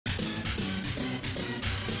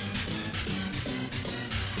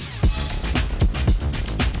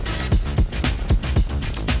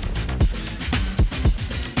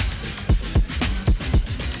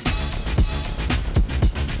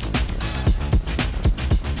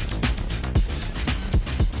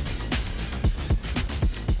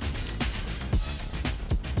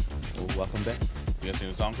sing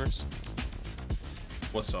the song, Chris?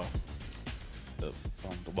 What song? The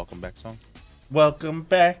song, the Welcome Back song. Welcome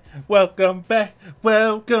back, welcome back,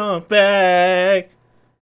 welcome back. Is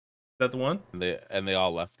that the one? And they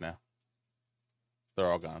all left now.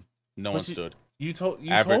 They're all gone. No one stood. You told me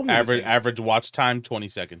average watch time 20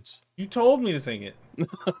 seconds. You told me to sing it.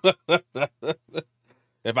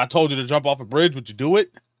 If I told you to jump off a bridge, would you do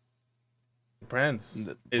it? Depends.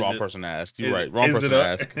 Wrong person to ask. You're right. Wrong person to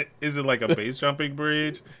ask. Is it like a base jumping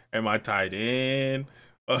bridge? Am I tied in?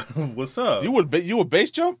 What's up? You would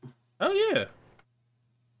base jump? Oh yeah.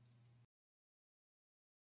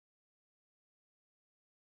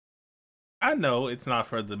 I know it's not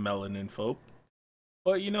for the melanin folk,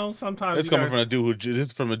 but you know sometimes it's coming from a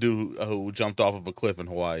dude who jumped off of a cliff in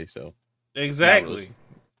Hawaii. So exactly,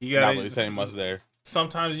 you got not really saying much there.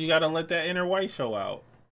 Sometimes you gotta let that inner white show out.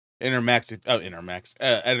 Editor Max,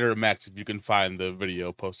 if you can find the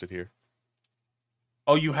video posted here.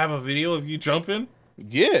 Oh, you have a video of you jumping?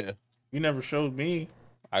 Yeah. You never showed me.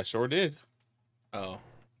 I sure did. Oh,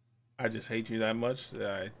 I just hate you that much that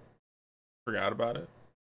I forgot about it.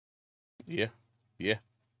 Yeah.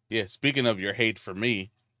 Speaking of your hate for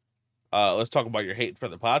me, let's talk about your hate for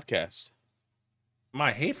the podcast.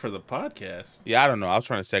 My hate for the podcast? Yeah, I don't know. I was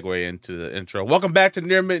trying to segue into the intro. Welcome back to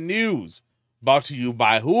Near Mint News. Brought to you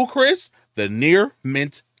by who, Chris? The Near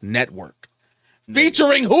Mint Network.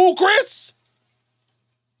 Featuring who, Chris?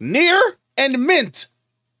 Near and Mint.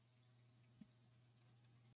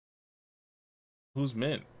 Who's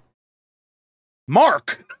Mint?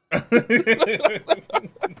 Mark.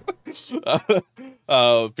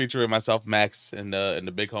 Featuring myself, Max, and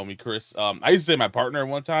the big homie Chris. I used to say my partner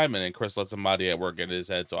one time, and then Chris let somebody at work get in his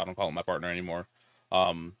head, so I don't call him my partner anymore.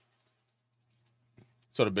 So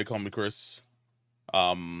the big homie Chris.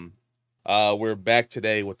 We're back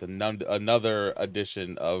today with another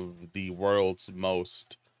edition of the world's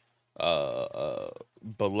most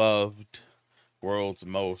beloved, world's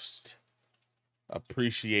most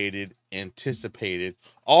appreciated, anticipated,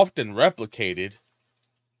 often replicated,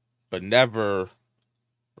 but never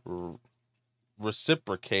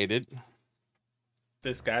reciprocated.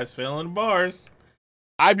 This guy's filling bars.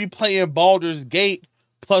 I be playing Baldur's Gate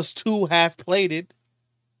 +2 half-plated.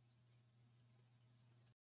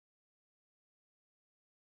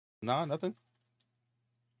 Nah, nothing.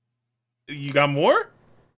 You got more?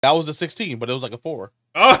 That was a 16, but it was like a 4.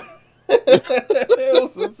 Oh.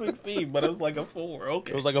 It was a 16, but it was like a 4.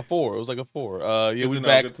 Okay. It was like a 4. Yeah, we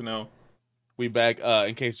back. Good to know. We back.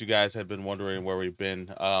 In case you guys have been wondering where we've been,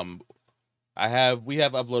 we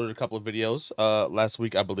have uploaded a couple of videos. Last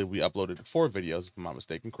week I believe we uploaded 4 videos, if I'm not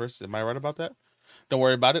mistaken. Chris, am I right about that? Don't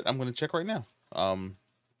worry about it. I'm gonna check right now.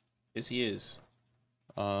 Yes, he is.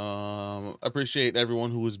 Appreciate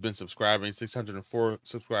everyone who has been subscribing. 604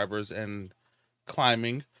 subscribers and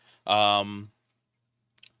climbing. Hold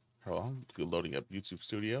on, loading up YouTube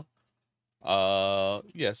Studio.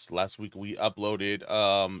 Yes, last week we uploaded,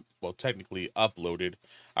 well, technically uploaded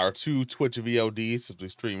our 2 Twitch VODs since we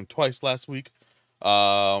streamed twice last week.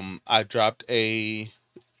 I dropped a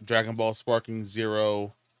Dragon Ball Sparking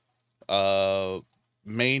Zero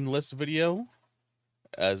main list video,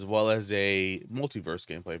 as well as a multiverse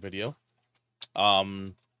gameplay video.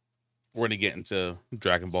 We're gonna get into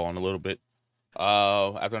Dragon Ball in a little bit.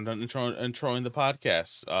 After I'm done introing the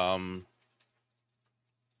podcast.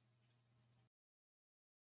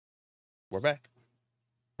 We're back.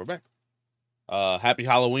 Happy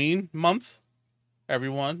Halloween month,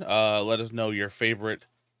 everyone. Let us know your favorite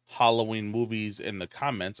Halloween movies in the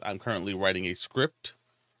comments. I'm currently writing a script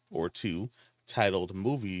or 2 titled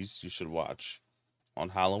Movies You Should Watch on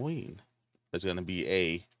Halloween. There's going to be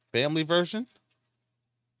a family version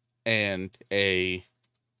and a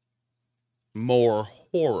more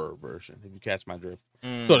horror version, if you catch my drift.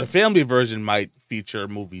 So the family version might feature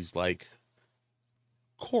movies like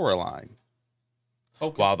Coraline.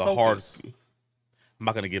 While the hard, I'm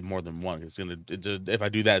not gonna give more than one. If I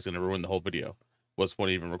do that, it's gonna ruin the whole video. What's the point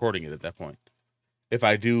of even recording it at that point? If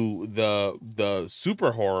I do the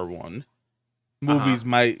super horror one,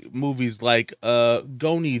 movies like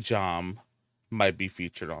Goni Jam might be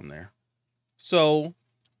featured on there. So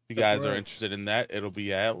if you guys are interested in that, it'll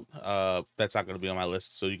be out. That's not gonna be on my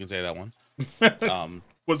list, so you can say that one.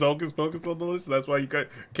 Was Hocus Pocus on the list? That's why you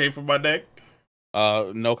came from my neck?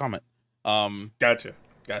 No comment. Gotcha.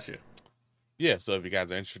 Yeah, so if you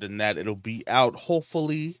guys are interested in that, it'll be out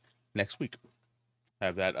hopefully next week.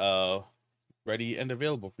 Have that ready and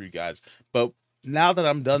available for you guys. But now that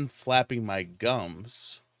I'm done flapping my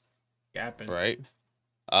gums, Yapping. Right?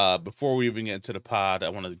 Before we even get into the pod, I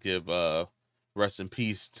want to give rest in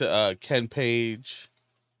peace to Ken Page.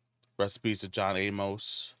 Rest in peace to John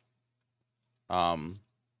Amos.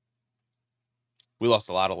 We lost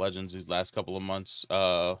a lot of legends these last couple of months.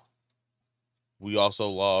 We also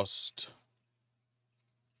lost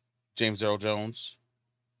James Earl Jones.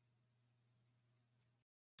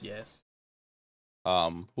 Yes.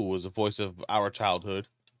 Who was the voice of our childhood.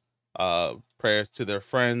 Prayers to their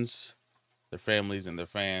friends, their families, and their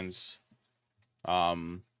fans.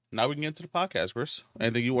 Now we can get into the podcast, Chris.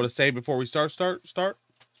 Anything you want to say before we start?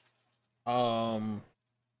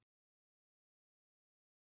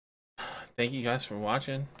 Thank you guys for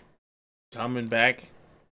watching. Coming back,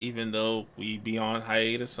 even though we be on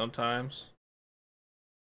hiatus sometimes.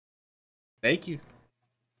 Thank you.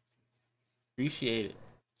 Appreciate it.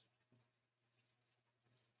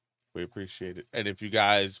 We appreciate it. And if you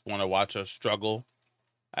guys want to watch us struggle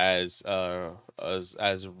as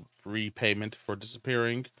repayment for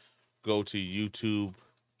disappearing, go to YouTube,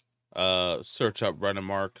 search up Brennan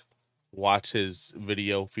Mark, watch his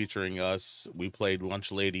video featuring us. We played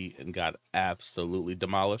Lunch Lady and got absolutely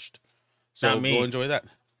demolished. So Not me. go enjoy that.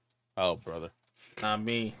 Oh, brother. Not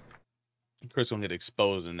me. Chris gonna get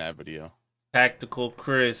exposed in that video. Tactical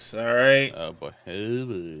Chris, all right? Oh boy. Oh,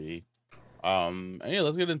 boy. And yeah,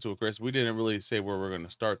 let's get into it, Chris. We didn't really say where we're gonna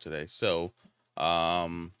start today. So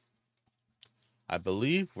I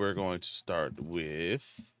believe we're going to start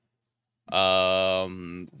with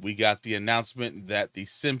we got the announcement that The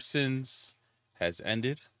Simpsons has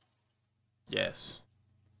ended. Yes.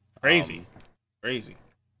 Crazy. Crazy.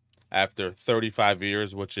 After 35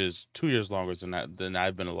 years, which is 2 years longer than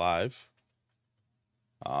I've been alive.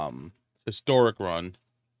 Historic run.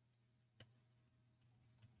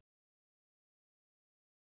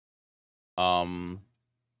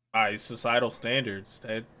 By societal standards,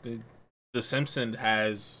 that the Simpsons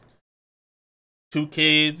has 2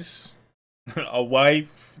 kids, a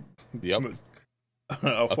wife, Yep.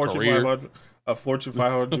 a Fortune career. 500, a Fortune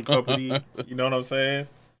 500 company. You know what I'm saying?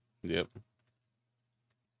 Yep.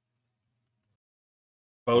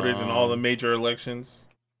 Voted in all the major elections.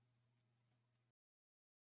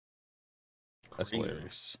 That's Crazy.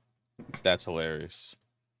 hilarious. That's hilarious.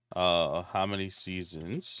 How many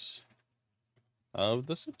seasons of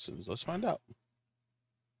The Simpsons? Let's find out.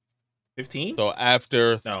 15? So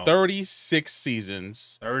after No. 36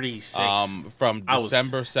 seasons, 36. from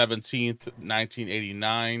December 17th,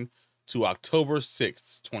 1989 to October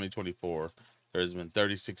 6th, 2024, there's been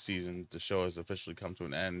 36 seasons. The show has officially come to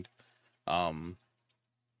an end.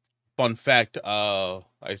 Fun fact, I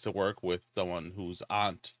used to work with someone whose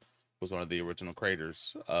aunt was one of the original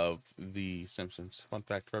creators of The Simpsons. Fun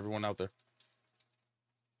fact for everyone out there.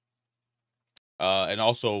 And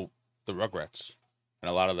also the Rugrats and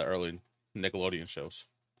a lot of the early Nickelodeon shows.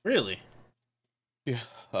 Really? Yeah,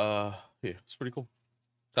 yeah, it's pretty cool.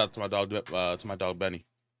 Shout out to my dog Benny.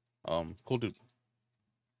 Cool dude.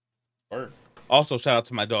 Word. Also, shout out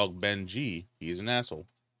to my dog Ben G. He's an asshole.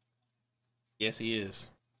 Yes, he is.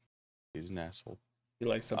 He's an asshole. He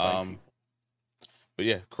likes to bite people. But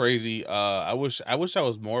yeah, crazy. I wish I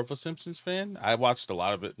was more of a Simpsons fan. I watched a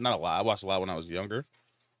lot of it. Not a lot. I watched a lot when I was younger.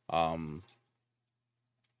 But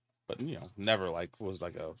you know, never was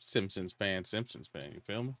like a Simpsons fan. You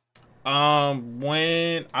feel me?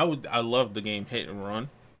 When I loved the game Hit and Run.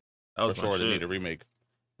 That was For sure, they need a remake.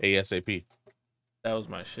 ASAP. That was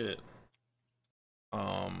my shit.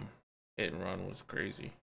 Hit and Run was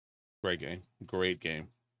crazy. Great game. Great game.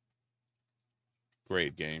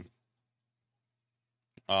 Great game.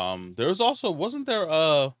 There was also wasn't there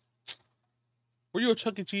were you a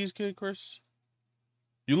Chuck E. Cheese kid, Chris?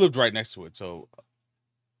 You lived right next to it, so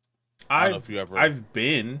I don't know if you ever I've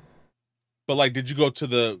been. But like, did you go to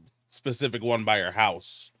the specific one by your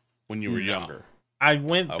house when you were younger? I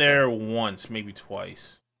went there once, maybe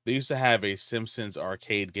twice. They used to have a Simpsons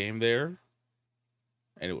arcade game there,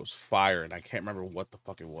 and it was fire, and I can't remember what the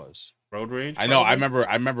fuck it was. Road Rage? I know, I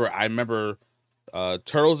remember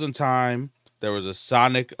Turtles in Time. There was a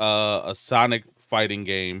Sonic fighting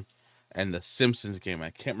game and the Simpsons game. I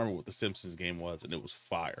can't remember what the Simpsons game was, and it was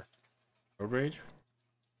fire. Road Rage?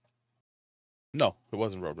 No, it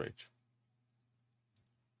wasn't Road Rage.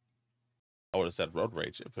 I would have said Road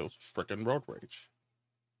Rage if it was freaking Road Rage.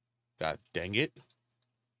 God dang it.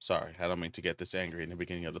 Sorry, I don't mean to get this angry in the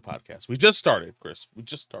beginning of the podcast. We just started, Chris. We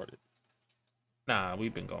just started. Nah,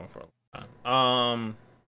 we've been going for a long time.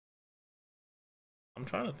 I'm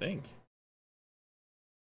trying to think.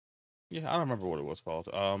 Yeah, I don't remember what it was called.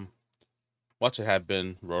 Watch it had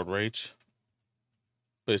been Road Rage.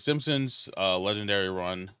 But Simpsons, legendary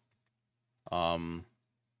run.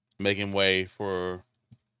 Making way for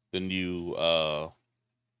the new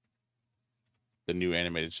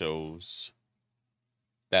animated shows.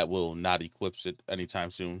 that will not eclipse it anytime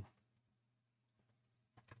soon.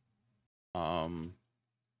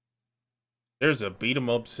 There's a beat 'em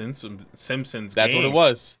up Simpsons That's what it game.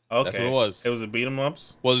 was. Okay. That's what it was. It was a beat 'em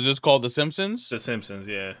ups? Was it just called The Simpsons? The Simpsons,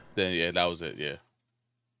 yeah. Then yeah, that was it. Yeah.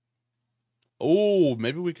 Oh,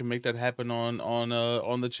 maybe we can make that happen on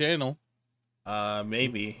the channel.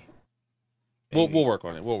 Maybe. We'll work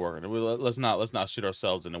on it. We'll work on it. Let's not shoot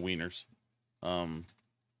ourselves in the wieners.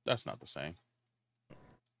 That's not the same.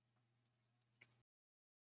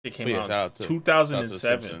 It came Yeah, out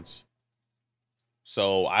 2007.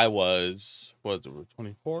 So I was, what was it,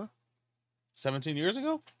 24? 17 years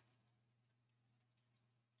ago?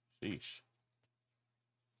 Sheesh.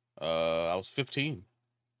 I was 15,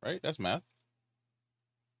 right? That's math.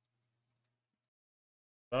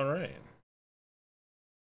 All right.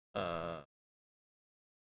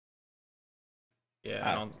 Yeah,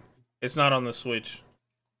 I don't. It's not on the Switch.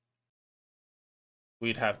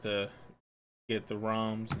 We'd have to get the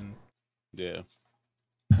ROMs and yeah,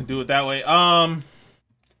 do it that way.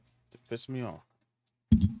 It pissed me off.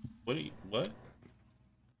 What?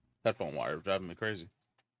 Headphone wire driving me crazy.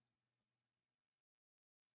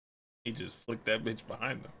 He just flicked that bitch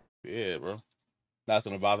behind him. Yeah, bro. That's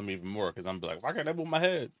gonna bother me even more because I'm like, why can't I move my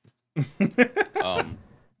head?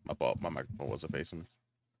 My fault. My microphone wasn't facing me.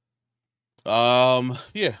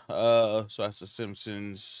 Yeah. So that's The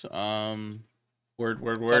Simpsons. Word.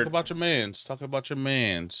 Talk about your mans.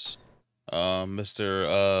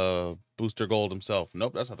 Mr. Booster Gold himself.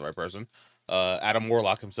 Nope, that's not the right person. Adam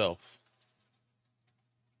Warlock himself.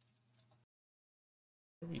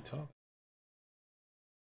 What are we talking?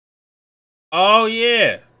 Oh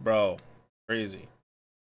yeah, bro, crazy.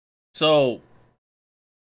 So,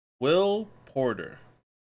 Will Porter,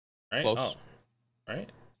 right? Close. Oh, right.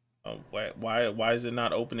 Oh, why is it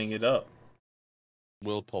not opening it up?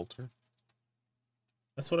 Will Poulter.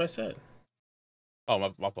 That's what I said. Oh,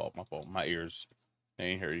 my fault. My ears. I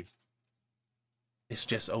ain't hear you. It's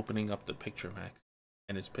just opening up the picture, Max,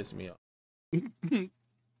 and it's pissing me off.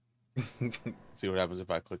 See what happens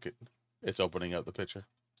if I click it. It's opening up the picture.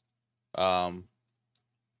 Well,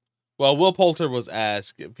 Will Poulter was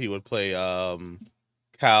asked if he would play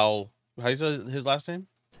Cal. How do you say his last name?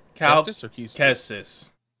 Cal Kestis or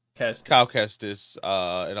Kestis? Kestis. Cal Kestis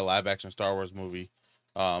in a live action Star Wars movie.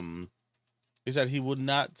 He said he would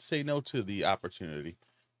not say no to the opportunity.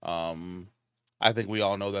 I think we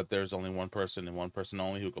all know that there's only one person and one person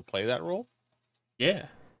only who could play that role. Yeah.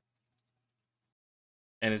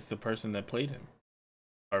 And it's the person that played him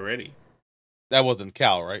already. That wasn't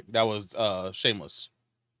Cal, right? That was Shameless.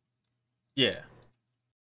 Yeah.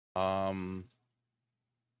 Dang,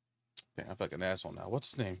 I feel like an asshole now.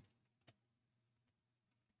 What's his name?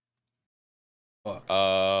 Fuck.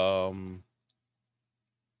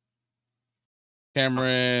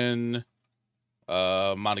 Cameron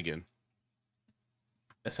Monaghan.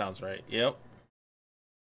 That sounds right. Yep.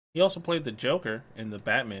 He also played the Joker in the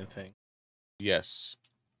Batman thing. Yes,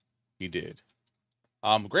 he did.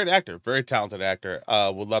 Great actor, very talented actor.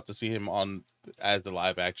 Would love to see him on as the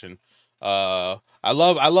live action. I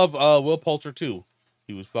love Will Poulter too.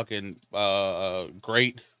 He was fucking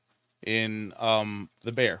great in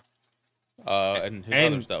The Bear. And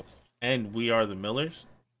his other stuff. And We Are the Millers.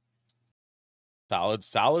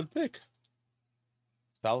 Solid pick.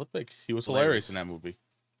 He was hilarious in that movie.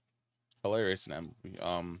 I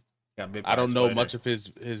don't know much of his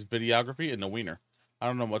videography in the Wiener. I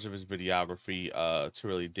don't know much of his videography to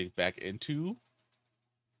really dig back into.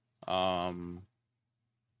 But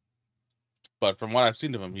from what I've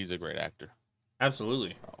seen of him, he's a great actor.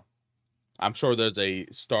 Absolutely. I'm sure there's a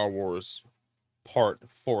Star Wars part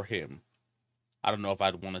for him. I don't know if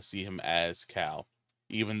I'd want to see him as Cal,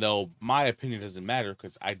 even though my opinion doesn't matter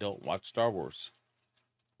because I don't watch Star Wars.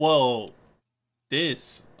 Well,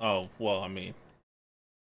 I mean,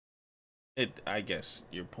 I guess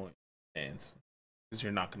your point stands because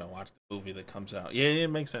you're not gonna watch the movie that comes out. Yeah, it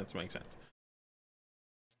makes sense.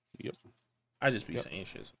 Yep. I just be saying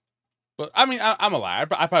shit. But I mean, I'm a liar.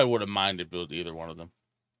 I probably wouldn't mind if it was either one of them.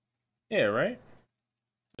 Yeah, right.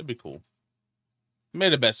 It'd be cool. May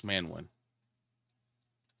the best man win.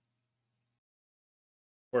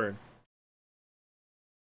 Word.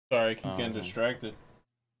 Sorry, I keep getting distracted.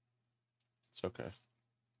 It's okay.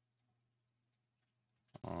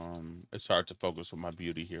 It's hard to focus on my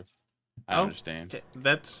beauty here. I understand.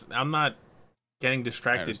 I'm not getting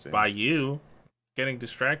distracted by you. Getting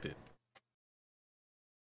distracted.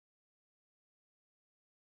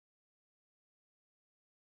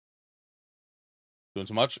 Doing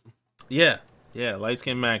too much? Yeah. Light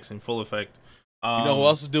Skin Max in full effect. You know who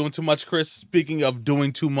else is doing too much, Chris? Speaking of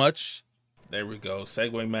doing too much, There we go.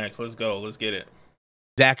 Segway Max. Let's go. Let's get it.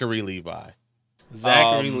 Zachary Levi.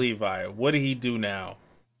 Zachary Levi. What did he do now?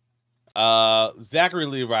 Zachary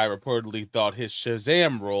Levi reportedly thought his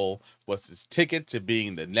Shazam role was his ticket to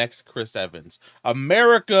being the next Chris Evans,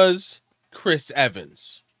 America's Chris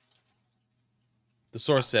Evans. The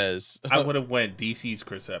source says, I would have went DC's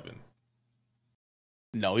Chris Evans.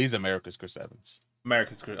 No, he's America's Chris Evans.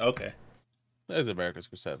 America's Chris. Okay. That is America's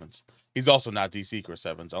Chris Evans. He's also not DC Chris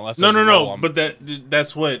Evans, unless no. But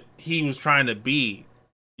that's what he was trying to be.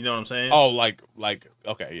 You know what I'm saying? Oh, like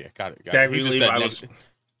okay, yeah, got it. Zachary Levi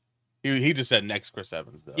he just said next Chris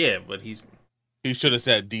Evans though. Yeah, but he should have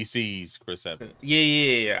said DC's Chris Evans.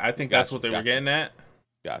 Yeah. I think that's what they were getting at.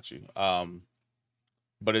 Got you.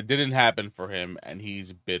 But it didn't happen for him, and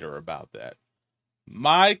he's bitter about that.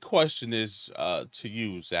 My question is to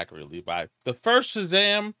you, Zachary Levi. The first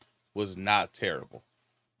Shazam was not terrible,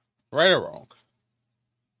 right or wrong?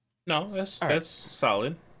 No, that's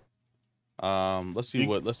solid. Let's see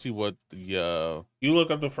what the you look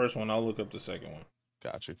up the first one. I'll look up the second one.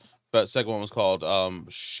 Got you. That second one was called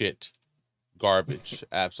shit, garbage,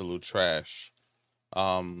 absolute trash.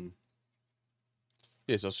 Yeah,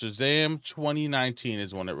 so Shazam 2019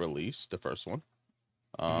 is when it released, the first one.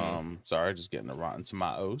 Sorry, just getting the Rotten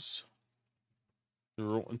Tomatoes.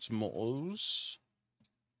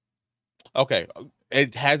 Okay,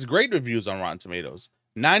 it has great reviews on Rotten Tomatoes.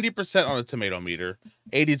 90% on the tomato meter,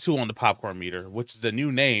 82 on the popcorn meter, which is the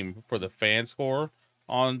new name for the fan score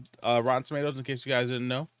on Rotten Tomatoes, in case you guys didn't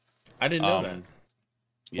know. I didn't know that.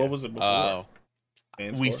 Yeah. What was it before?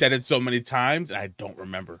 We said it so many times, and I don't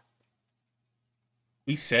remember.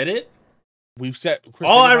 We said it? We've said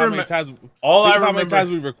how many times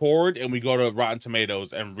we record and we go to Rotten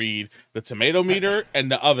Tomatoes and read the tomato meter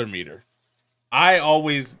and the other meter. I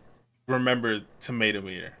always remember tomato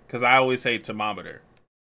meter because I always say thermometer.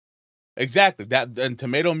 Exactly. That and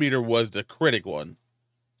tomato meter was the critic one.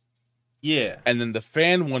 Yeah. And then the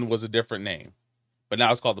fan one was a different name. But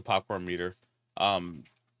now it's called the popcorn meter.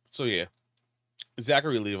 So yeah.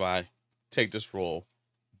 Zachary Levi, take this role,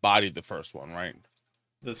 bodied the first one, right?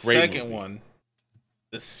 The second one.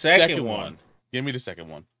 Give me the second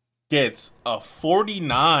one. Gets a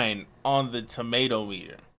 49 on the tomato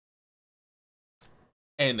meter.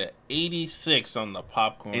 And an 86 on the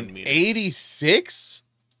popcorn meter. 86?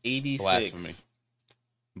 86.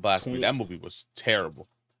 Blasphemy. That movie was terrible.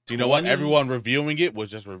 You know what? Everyone reviewing it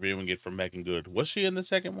was just reviewing it for making good. Was she in the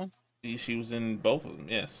second one? She was in both of them,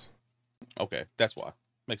 yes. Okay, that's why.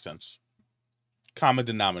 Makes sense. Common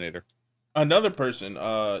denominator. Another person,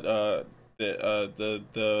 the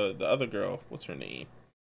other girl. What's her name?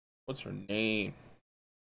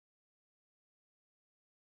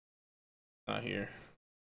 Not here.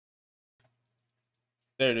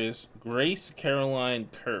 There it is. Grace Caroline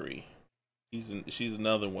Curry. She's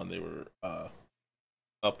another one they were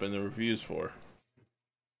up in the reviews for.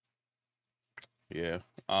 Yeah.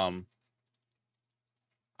 I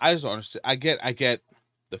just don't understand. I get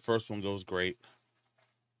the first one goes great.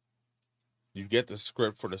 You get the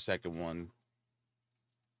script for the second one.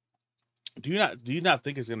 Do you not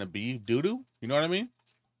think it's gonna be doo-doo? You know what I mean?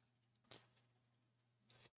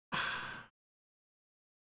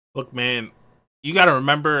 Look, man, you gotta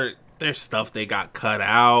remember there's stuff they got cut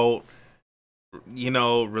out. You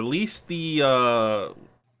know, release the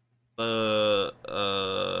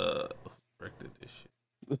directed this shit.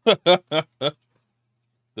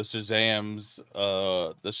 The Shazams,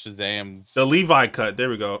 the Levi cut. There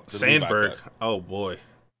we go. Sandberg. Oh boy.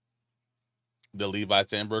 The Levi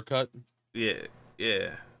Sandberg cut. Yeah.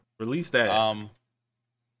 Release that.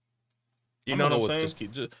 You know what I'm saying? Just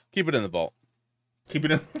keep it in the vault. Keep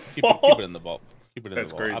it in. Keep it in the vault. Keep it in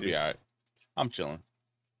That's the vault. crazy. I'll be all right. I'm chilling.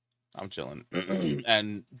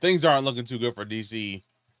 And things aren't looking too good for DC.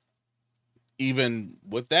 Even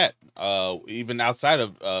with that, even outside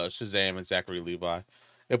of Shazam and Zachary Levi.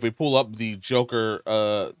 If we pull up the Joker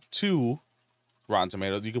 2 Rotten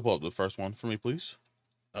Tomatoes, you can pull up the first one for me, please.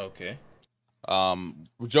 Okay.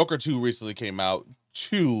 Joker 2 recently came out.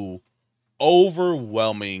 2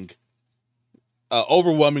 overwhelmingly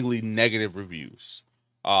negative reviews.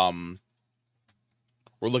 We're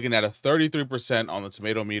looking at a 33% on the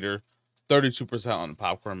tomato meter, 32% on the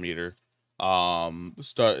popcorn meter.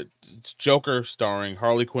 It's Joker starring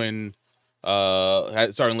Harley Quinn,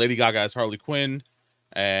 starring Lady Gaga as Harley Quinn,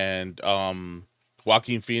 and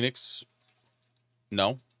Joaquin Phoenix.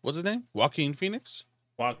 No, what's his name? Joaquin Phoenix.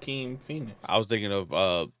 Joaquin Phoenix. I was thinking of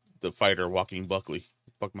the fighter Joaquin Buckley.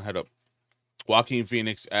 Fuck my head up. Joaquin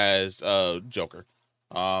Phoenix as Joker.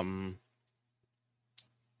 The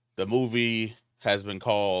movie has been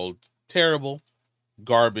called terrible,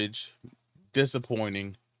 garbage,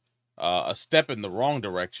 disappointing, a step in the wrong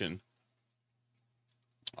direction.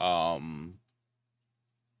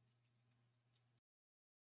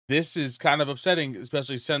 This is kind of upsetting,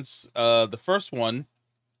 especially since the first one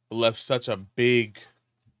left such a big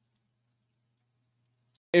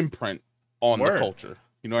imprint on the culture.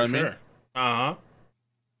 You know what I mean? Sure. Uh-huh.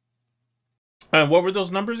 And what were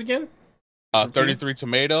those numbers again? 33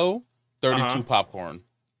 tomato, 32 popcorn.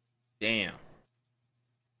 Damn.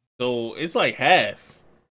 So it's like half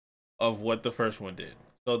of what the first one did.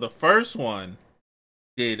 So the first one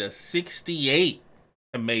did a 68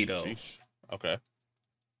 tomato. Sheesh. Okay.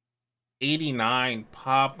 89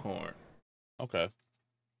 popcorn. Okay.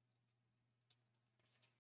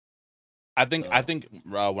 I think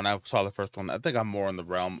when I saw the first one, I think I'm more in the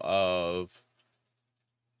realm of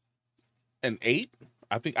an 8.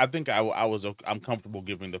 I'm comfortable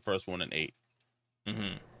giving the first one an 8.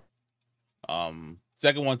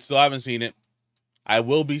 Second one, still haven't seen it. I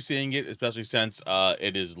will be seeing it, especially since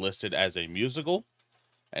it is listed as a musical.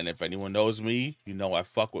 And if anyone knows me, you know I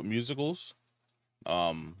fuck with musicals.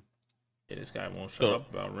 Yeah, this guy won't shut up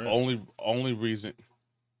about Rent. Only reason.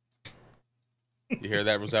 You hear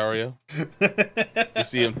that, Rosario? You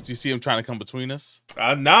see him trying to come between us?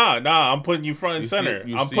 Nah. I'm putting you front and center.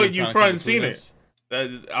 I'm putting you front and center.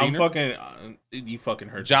 I'm fucking. You fucking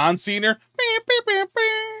hurt. John Cena.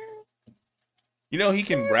 You know he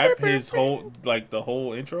can rap his whole the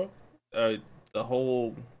whole intro, the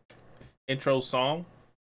whole intro song.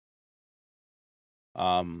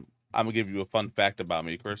 I'm gonna give you a fun fact about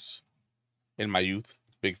me, Chris. In my youth,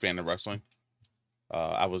 big fan of wrestling.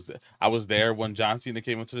 I was there when John Cena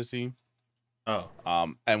came into the scene. Oh.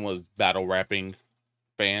 And was battle rapping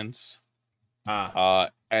fans.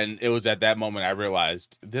 And it was at that moment I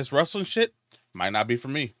realized this wrestling shit might not be for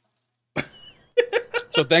me.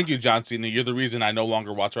 So thank you, John Cena. You're the reason I no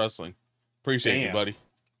longer watch wrestling. Appreciate you, buddy.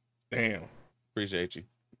 Damn. Appreciate you.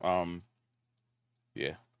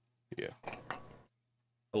 Yeah.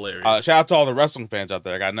 Hilarious. Shout out to all the wrestling fans out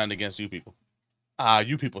there. I got nothing against you people.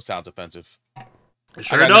 You people sounds offensive. It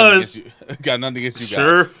sure does. Got nothing against you guys.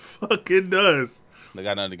 Sure fucking does. I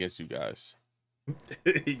got nothing against you guys.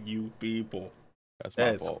 You people. That's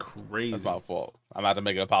my fault. Crazy. That's my fault. I'm about to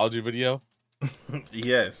make an apology video.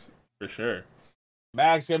 Yes, for sure.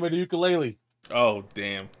 Max, get me the ukulele. Oh,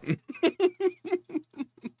 damn. If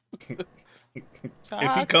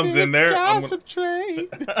he comes in there, I'm gonna...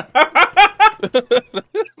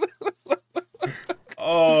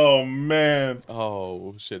 Oh man.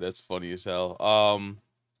 Oh shit, that's funny as hell.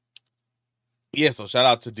 Yeah, so shout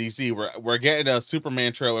out to DC. We're getting a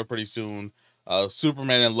Superman trailer pretty soon.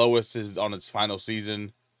 Superman and Lois is on its final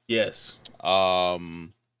season. Yes.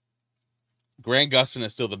 Grant Gustin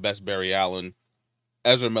is still the best Barry Allen.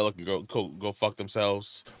 Ezra Miller can go fuck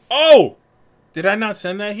themselves. Oh, did I not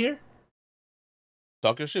send that here?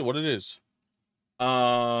 Talk your shit. What it is?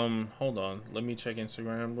 Hold on. Let me check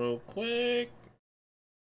Instagram real quick.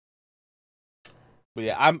 But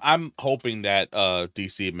yeah, I'm hoping that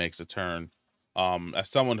DC makes a turn. As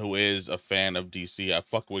someone who is a fan of DC, I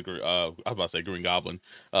fuck with I was about to say Green Goblin,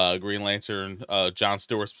 Green Lantern, John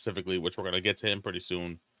Stewart specifically, which we're gonna get to him pretty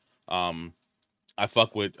soon. I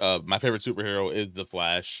fuck with my favorite superhero is the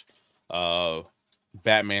Flash.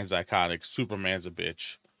 Batman's iconic, Superman's a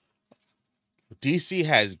bitch. DC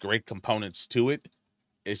has great components to it.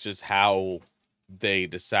 It's just how they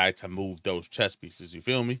decide to move those chess pieces. You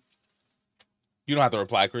feel me? You don't have to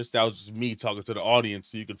reply, Chris. That was just me talking to the audience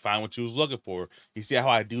so you could find what you was looking for. You see how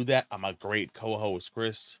I do that? I'm a great co-host,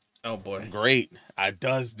 Chris. Oh boy. I'm great. I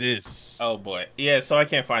does this. Oh boy. Yeah, so I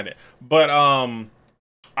can't find it. But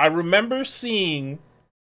I remember seeing,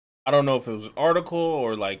 I don't know if it was an article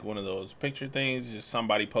or like one of those picture things, just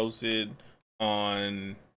somebody posted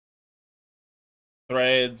on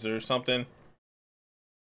Threads or something.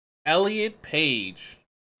 Elliot Page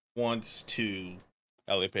wants to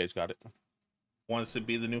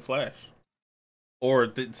be the new Flash,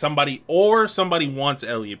 or somebody wants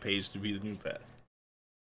Elliot Page to be the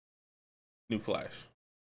new Flash.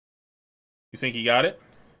 You think he got it?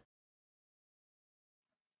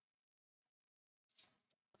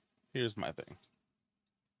 Here's my thing.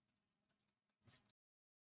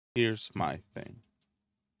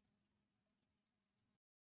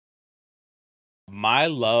 My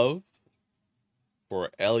love for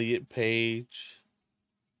Elliot Page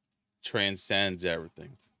transcends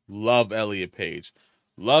everything. Love Elliot Page.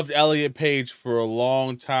 Loved Elliot Page for a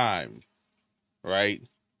long time. Right?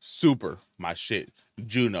 Super, my shit.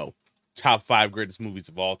 Juno, top 5 greatest movies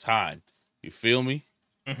of all time. You feel me?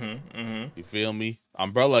 You feel me?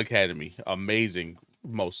 Umbrella Academy, amazing,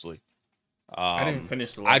 mostly. I didn't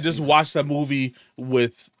finish the I last just season. watched a movie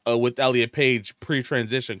with Elliot Page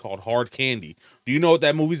pre-transition called Hard Candy. Do you know what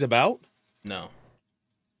that movie's about? No,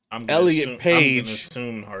 I'm gonna Elliot assume. I'm gonna Page.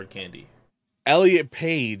 assume hard candy. Elliot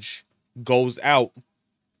Page goes out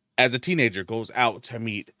as a teenager, goes out to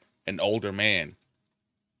meet an older man.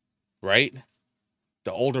 Right?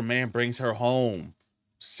 The older man brings her home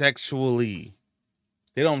sexually.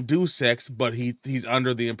 They don't do sex, but he's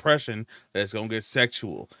under the impression that it's gonna get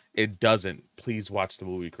sexual. It doesn't. Please watch the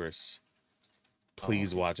movie, Chris. Oh,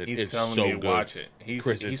 Please watch it. he's It's telling me so to good. watch it.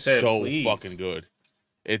 Chris, He it's said so please. fucking good.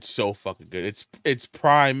 It's so fucking good. It's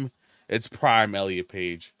prime. It's prime Elliot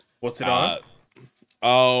Page. What's it on?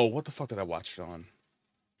 Oh, what the fuck did I watch it on?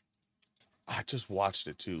 I just watched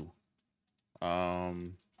it too. Why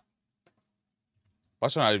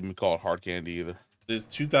should not even call it Hard Candy either? It's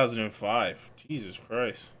 2005. Jesus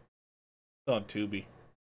Christ. It's on Tubi.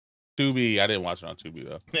 Tubi. I didn't watch it on Tubi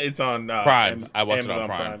though. It's on Prime. I watched Amazon it on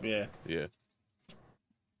Prime. Yeah. Yeah.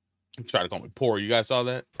 You try to call me poor. You guys saw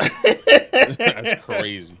that? That's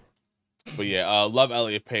crazy. But yeah, love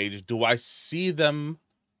Elliot Page. Do I see them?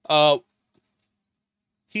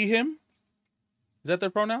 He, him. Is that their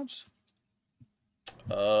pronouns?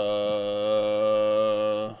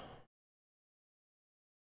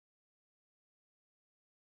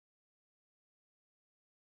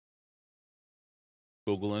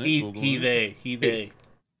 Googling it. He, they.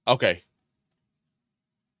 Okay.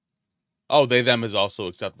 Oh, they, them is also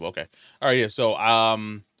acceptable. Okay. All right. Yeah. So,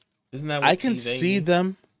 Isn't that what I can he, they see mean?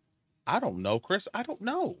 them. I don't know, Chris. I don't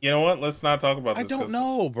know. You know what? Let's not talk about this. I don't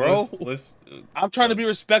know, bro. I'm trying to be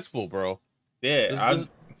respectful, bro. Yeah.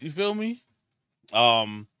 You feel me?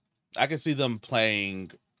 I can see them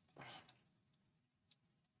playing.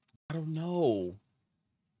 I don't know.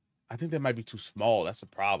 I think they might be too small. That's a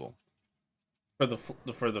problem for the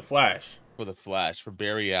Flash. For the Flash, for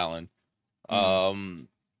Barry Allen.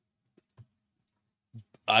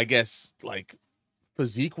 I guess like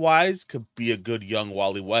physique wise could be a good young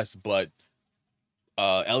Wally West, but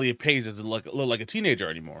Elliot Page doesn't look like a teenager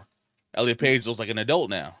anymore. Elliot Page looks like an adult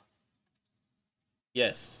now.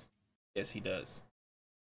 Yes, he does.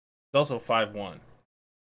 He's also 5'1".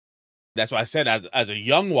 That's why I said as a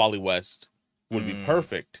young Wally West would be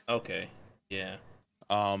perfect. Okay. Yeah.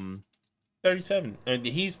 37. And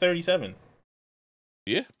he's 37.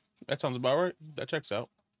 Yeah, that sounds about right. That checks out.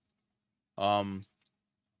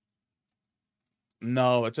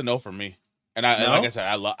 No, it's a no for me. And like I said,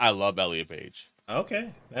 I love Elliot Page.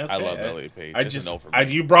 Okay. I love Elliot Page. It's a no for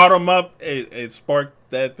me. You brought him up. It sparked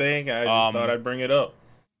that thing. I just thought I'd bring it up.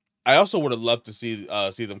 I also would have loved to see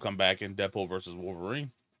them come back in Deadpool versus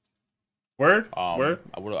Wolverine. Word. I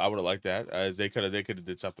would have liked that. As they could have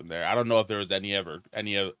did something there. I don't know if there was any ever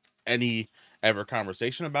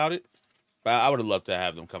conversation about it, but I would have loved to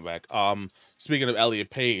have them come back. Speaking of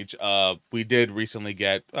Elliot Page, we did recently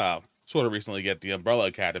get the Umbrella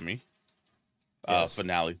Academy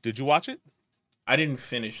finale. Did you watch it? I didn't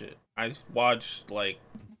finish it. I watched like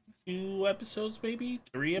 2 episodes, maybe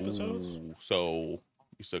 3 episodes. Ooh, so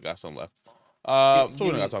you still got some left. So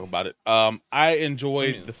we're not gonna talk about it. I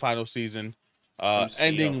enjoyed the final season.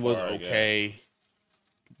 Ending was okay.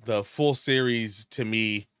 The full series, to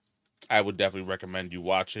me, I would definitely recommend you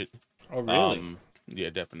watch it. Oh, really? Yeah,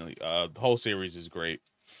 definitely. The whole series is great.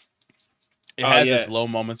 It has its low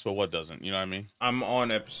moments, but what doesn't? You know what I mean? I'm on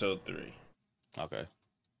episode 3. Okay.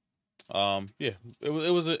 Yeah, it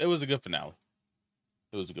was a good finale.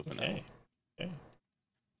 It was a good finale. Okay.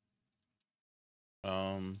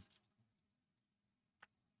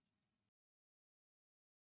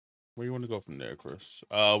 Where you want to go from there, Chris?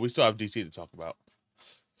 We still have DC to talk about.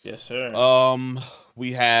 Yes, sir.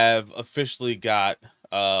 We have officially got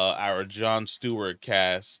our Jon Stewart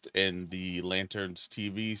cast in the Lanterns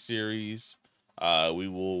TV series. We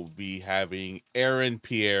will be having Aaron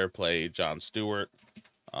Pierre play Jon Stewart.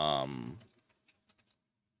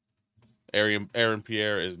 Aaron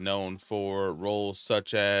Pierre is known for roles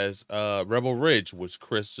such as Rebel Ridge, which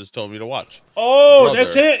Chris just told me to watch. Oh, Brother.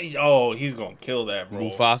 That's it. Oh, he's gonna kill that role.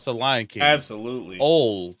 Mufasa Lion King. Absolutely.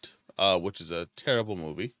 Old, which is a terrible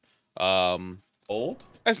movie. Old?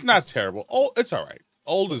 It's not terrible. Oh, it's all right.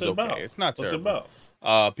 Old is okay. About? It's not terrible. What's it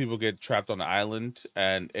about? People get trapped on the island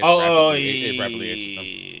and it rapidly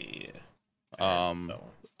ages them.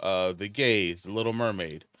 The Gays, The Little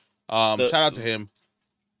Mermaid. Shout out to him.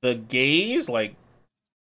 The Gays, like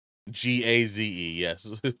Gaze,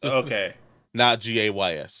 yes. Okay. Not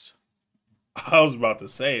Gays. I was about to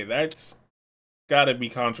say that's gotta be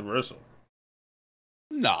controversial.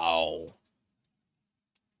 No.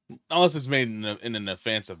 Unless it's made in an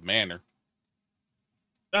offensive manner.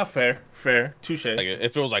 Not fair, fair, touche. Like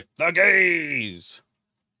if it was like the gays,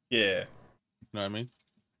 Yeah, you know what I mean?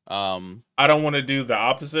 Um, I don't want to do the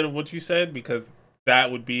opposite of what you said because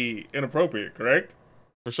that would be inappropriate. Correct?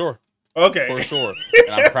 for sure, for Okay. sure.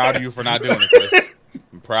 And I'm proud of you for not doing it, Chris.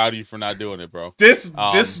 I'm proud of you for not doing it, bro. Just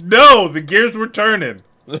no. The gears were turning.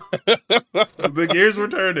 The gears were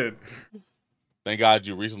turning. Thank God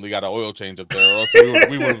you recently got an oil change up there, or else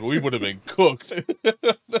we would have been cooked.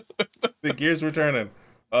 The gears were turning.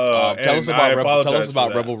 Tell us And I apologize for about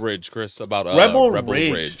that. Rebel Ridge, Chris. About Rebel Rebel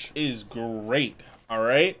Ridge Ridge. is great. All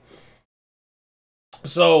right.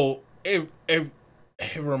 So it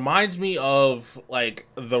reminds me of like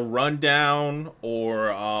The Rundown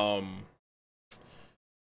or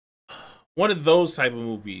one of those type of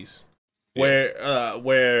movies Yeah.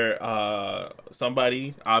 where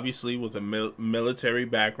somebody obviously with a military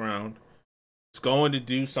background is going to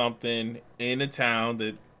do something in a town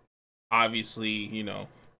that obviously, you know,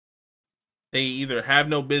 they either have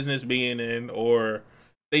no business being in or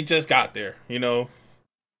they just got there, you know,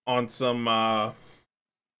 on some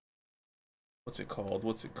what's it called?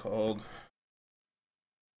 What's it called?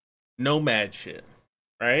 Nomad shit,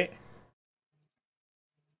 right?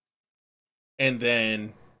 And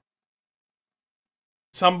then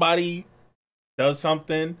somebody does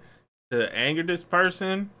something to anger this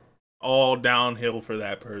person, all downhill for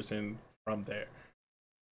that person from there.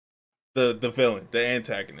 The villain, the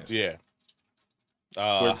antagonist. Yeah.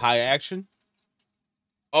 Where High action.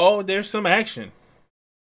 oh, there's some action.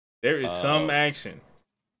 There is some Uh, action.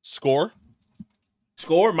 Score.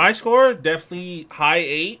 Score, my score, definitely high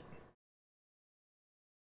 8.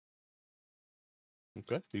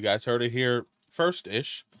 Okay. You guys heard it here first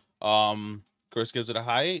ish. Chris gives it a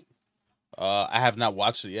high 8. I have not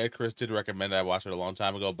watched it yet. Chris did recommend I watch it a long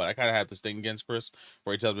time ago, but I kind of have this thing against Chris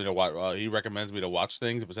where he tells me to watch. He recommends me to watch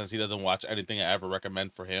things, but since he doesn't watch anything I ever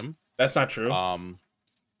recommend for him, That's not true. um,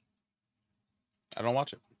 I don't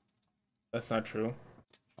watch it. That's not true.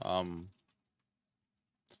 Um,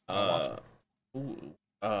 I don't watch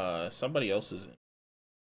Uh, ooh, somebody else is in.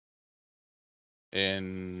 it.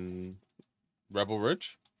 In Rebel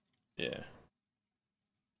Ridge, Yeah.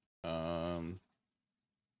 um,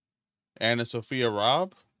 Anna Sophia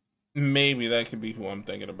Robb. Maybe that could be who I'm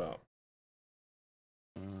thinking about.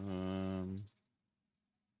 Um,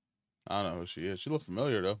 I don't know who she is. She looked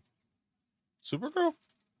familiar though. Supergirl.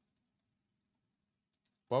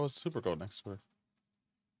 Why was Supergirl next to her?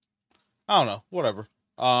 I don't know. Whatever.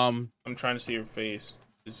 I'm trying to see her face.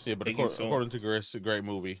 It's Yeah, but taking so. according to Chris, a great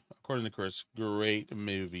movie. According to Chris, great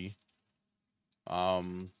movie.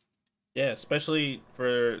 Um, Yeah, especially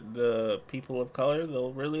for the people of color,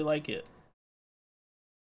 they'll really like it.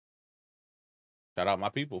 Shout out my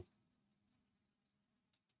people.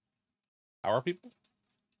 Our people.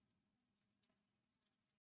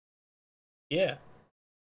 Yeah.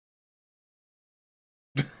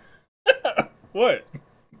 What?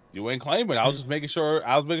 You ain't claiming. I was just making sure.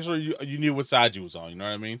 I was making sure you knew what side you was on. You know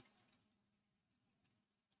what I mean?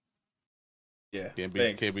 Yeah. Can't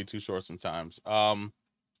Thanks. be too short sometimes.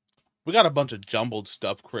 We got a bunch of jumbled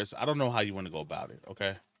stuff, Chris. I don't know how you want to go about it.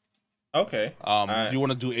 Okay. Okay. I You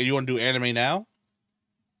want to do anime now?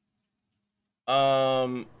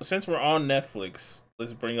 since we're on Netflix,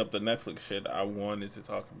 let's bring up the Netflix shit I wanted to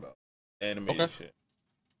talk about. Animated Okay. shit.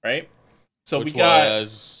 Right? So we Which got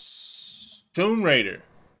was Tomb Raider.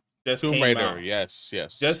 Just Tomb came Raider. out. Yes,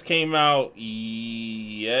 yes. Just came out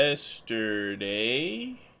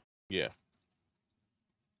yesterday. Yeah.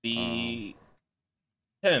 The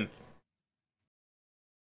 10th.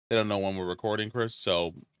 They don't know when we're recording, Chris,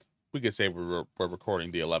 so we could say we're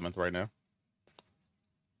recording the 11th right now.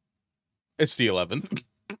 It's the 11th.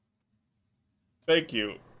 Thank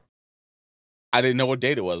you. I didn't know what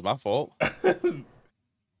date it was. My fault.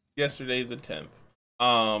 Yesterday the 10th.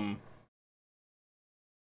 Um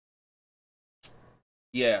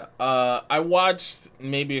yeah, I watched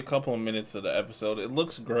maybe a couple of minutes of the episode. It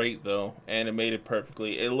looks great though, animated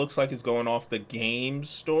perfectly. It looks like it's going off the game's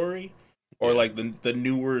story or Yeah. like the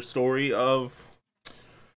newer story of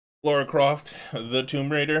Lara Croft, the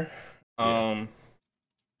Tomb Raider. Yeah.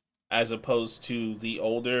 As opposed to the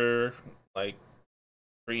older like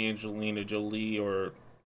pre-Angelina Jolie or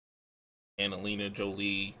Annalena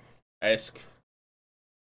Jolie esque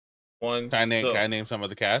ones. Can So I name some of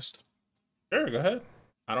the cast? sure, go ahead.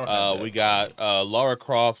 I don't have that. We got Lara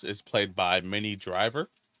Croft is played by Minnie Driver.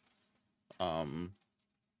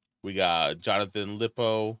 We got Jonathan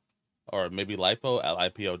Lippo, or maybe Lipo,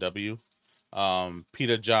 Lipow.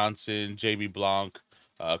 Peter Johnson, J.B. Blanc,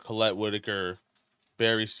 Colette Whitaker,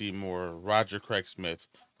 Barry Seymour, Roger Craig Smith.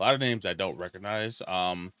 A lot of names I don't recognize.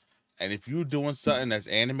 And if you're doing something that's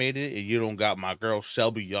animated and you don't got my girl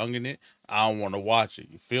Shelby Young in it, I don't want to watch it.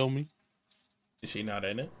 You feel me? Is she not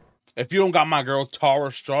in it? If you don't got my girl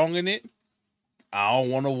Tara Strong in it, I don't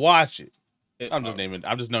want to watch it. it I'm just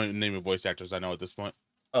naming voice actors I know at this point.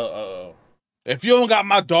 Oh. If you don't got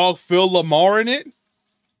my dog Phil Lamar in it,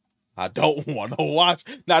 I don't want to watch.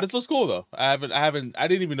 Nah, this looks cool though. I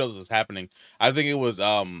didn't even know this was happening. I think it was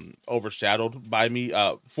overshadowed by me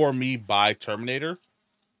for me by Terminator,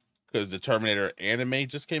 because the Terminator anime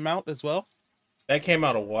just came out as well. That came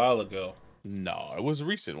out a while ago. No, it was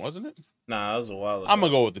recent, wasn't it? Nah, that was a while ago. I'm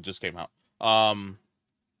gonna go with it just came out.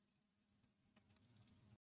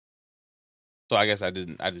 So I guess I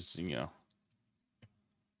just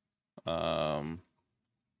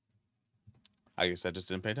I guess I just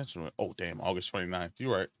didn't pay attention to it. Oh damn, August 29th.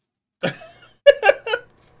 You're right.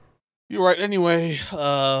 You're right. Anyway,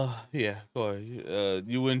 yeah, go ahead.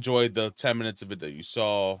 You enjoyed the 10 minutes of it that you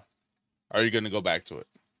saw. Are you gonna go back to it?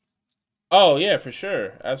 Oh yeah, for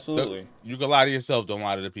sure, absolutely. You can lie to yourself. Don't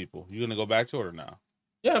lie to the people. You gonna go back to it or no?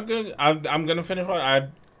 Yeah, I'm gonna finish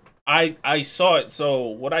one. I saw it. So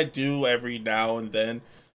what I do every now and then,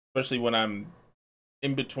 especially when I'm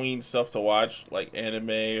in between stuff to watch, like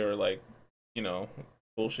anime or like,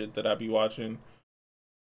 bullshit that I be watching,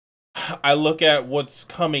 I look at what's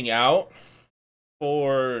coming out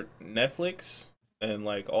for Netflix and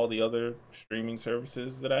like all the other streaming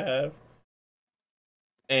services that I have.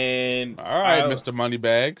 And all right, Mr.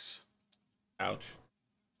 Moneybags. Ouch.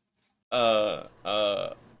 I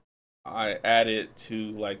add it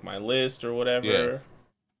to like my list or whatever. Yeah.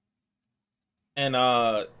 And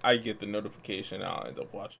I get the notification. I'll end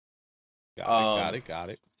up watching. Got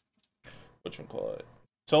it. Whatchamacallit.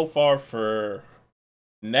 So far for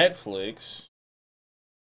Netflix,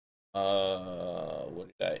 what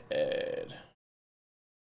did I add?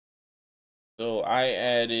 So I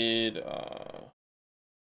added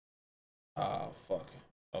fuck.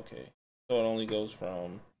 Okay. So it only goes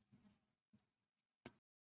from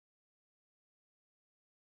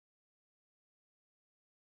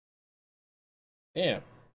damn.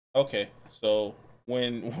 Okay. So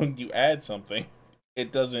when you add something,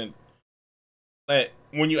 it doesn't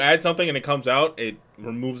when you add something and it comes out, it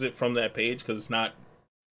removes it from that page because it's not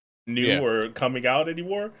new or coming out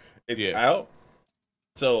anymore. It's out.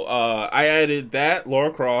 So I added that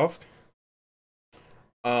Lara Croft.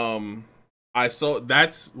 I saw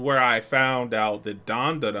that's where I found out that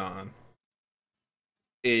Don Da Don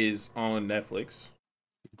is on Netflix.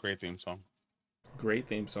 Great theme song. Great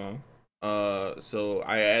theme song. So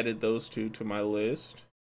I added those two to my list.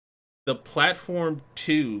 The Platform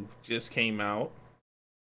 2 just came out.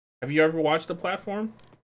 Have you ever watched The Platform?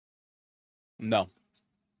 No.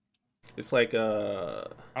 It's like I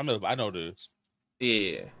know what it is.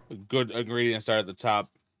 Yeah. A good ingredient start at the top,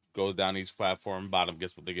 goes down each platform, bottom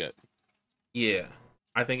gets what they get. Yeah.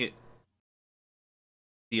 I think it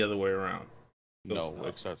the other way around. No,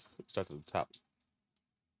 it starts at the top.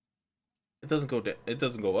 It doesn't go down. It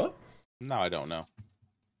doesn't go up? No, I don't know.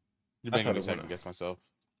 You're making me second guess myself.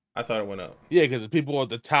 I thought it went up. Yeah, because the people at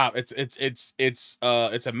the top, it's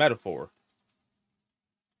a metaphor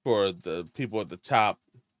for the people at the top.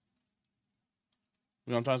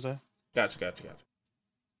 You know what I'm trying to say? Gotcha.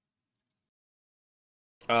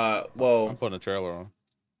 Well, I'm putting a trailer on.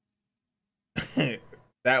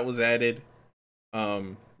 that was added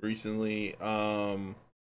recently.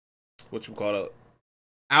 Whatchamacallit?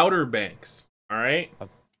 Outer Banks. All right.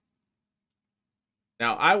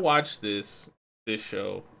 Now I watched this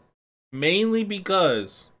show mainly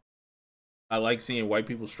because I like seeing white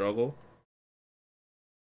people struggle,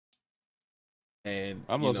 and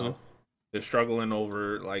I'm listening. they're struggling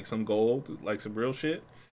over like some gold, like some real shit,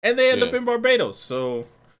 and they end up in Barbados. So it's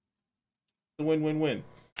a win-win-win.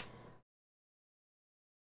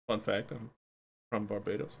 Fun fact: I'm from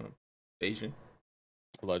Barbados. I'm Asian.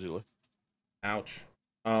 Allegedly. Ouch.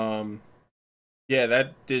 Yeah,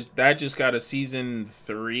 that just got a season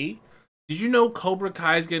 3. Did you know Cobra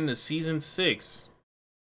Kai's getting a season 6?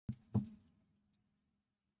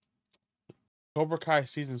 Cobra Kai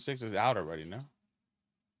season 6 is out already, no?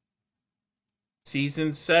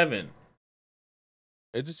 Season 7.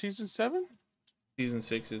 Is it season 7? Season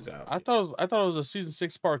 6 is out. I thought it was a season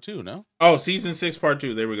 6 part 2, no? Oh, season 6 part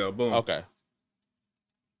 2. There we go. Boom. Okay.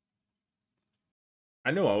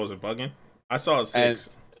 I knew I wasn't bugging. I saw a 6.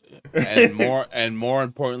 And more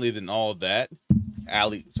importantly than all that,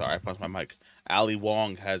 I punched my mic. Ali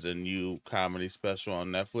Wong has a new comedy special on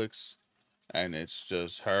Netflix, and it's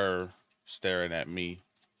just her staring at me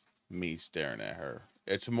staring at her.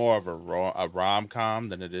 It's more of a rom-com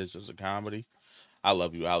than it is just a comedy. I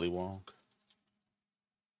love you, Ali Wong.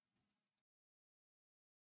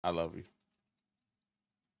 I love you.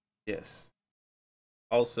 Yes.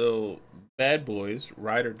 Also, Bad Boys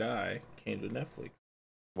Ride or Die came to Netflix.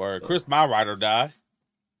 Where So, Chris, my ride or die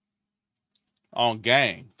on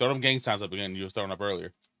gang. Throw them gang signs up again. You was throwing up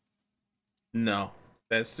earlier. no,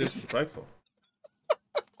 that's disrespectful.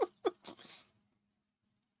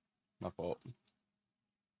 My fault.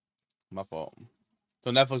 My fault. So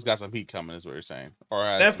Netflix got some heat coming, is what you're saying, or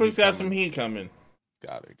has some Netflix heat got coming. some heat coming.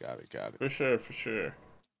 Got it. Got it. Got it. For sure, for sure.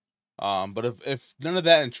 But if none of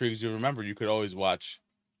that intrigues you, remember you could always watch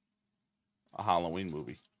a Halloween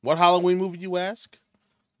movie. What Halloween movie, you ask?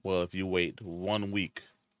 Well, if you wait 1 week,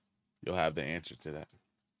 you'll have the answer to that.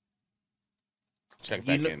 Check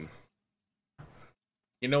back in.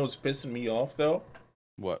 You know what's pissing me off though?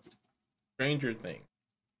 What? Stranger Things.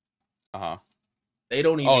 Uh-huh. They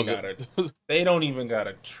don't even got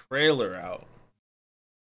a trailer out.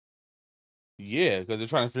 Yeah, because they're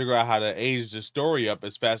trying to figure out how to age the story up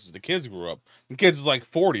as fast as the kids grew up. The kids is like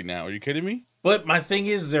 40 now. Are you kidding me? But my thing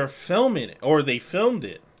is, they're filming it, or they filmed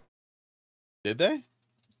it. Did they?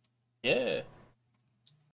 Yeah.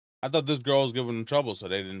 I thought this girl was giving them trouble, so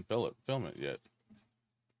they didn't film it yet.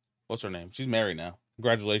 What's her name? She's married now.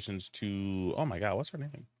 Congratulations to, oh my God, what's her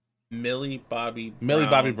name? Millie Bobby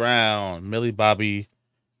Brown. Millie Bobby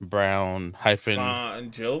Brown hyphen Bon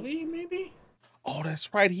Jovi, maybe? Oh,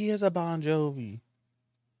 that's right. He is a Bon Jovi.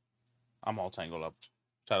 I'm all tangled up.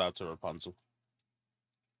 Shout out to Rapunzel.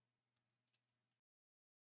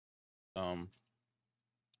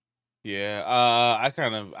 Yeah,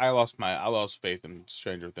 I lost faith in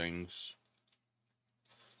Stranger Things.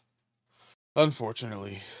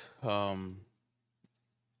 Unfortunately.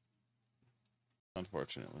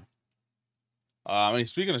 Unfortunately. I mean,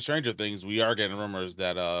 speaking of Stranger Things, we are getting rumors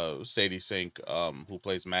that Sadie Sink, who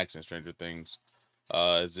plays Max in Stranger Things,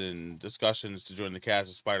 is in discussions to join the cast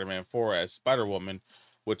of Spider-Man 4 as Spider-Woman,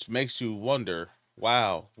 which makes you wonder,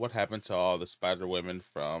 wow, what happened to all the Spider-Women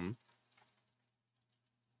from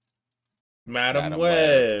Madam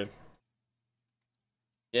Web?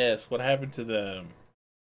 Yes, what happened to them?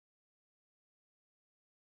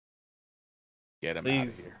 Get them out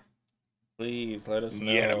of here. Please let us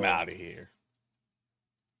know. Get them out of here.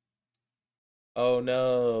 Oh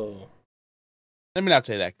no. Let me not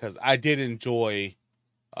say that, because I did enjoy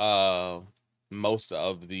most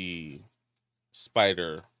of the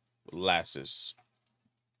Spider lasses.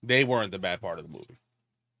 They weren't the bad part of the movie.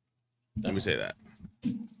 Let me say that.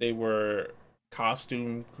 They were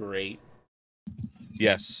costume great.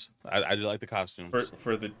 Yes, I do like the costumes.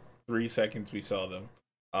 For the 3 seconds we saw them.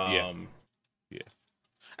 Yeah.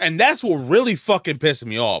 And that's what really fucking pissed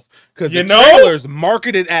me off. Because the trailers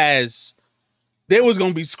marketed as they was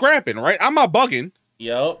going to be scrapping, right? I'm not bugging.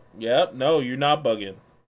 Yep. No, you're not bugging.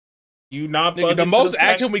 You not bugging. The most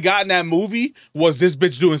action we got in that movie was this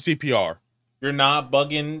bitch doing CPR. You're not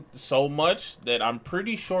bugging so much that I'm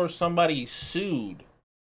pretty sure somebody sued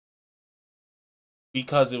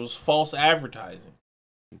because it was false advertising.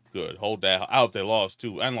 Good. Hold that. I hope they lost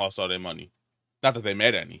too and lost all their money. Not that they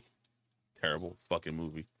made any. Terrible fucking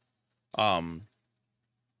movie. I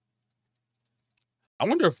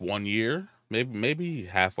wonder if 1 year, maybe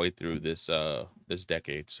halfway through this this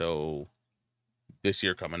decade. So this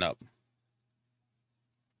year coming up.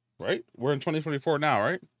 Right? We're in 2024 now,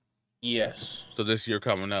 right? Yes. So this year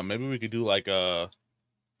coming up, maybe we could do like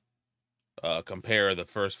compare the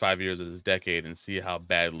first 5 years of this decade and see how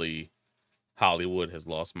badly Hollywood has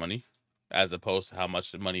lost money as opposed to how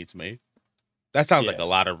much money it's made. That sounds like a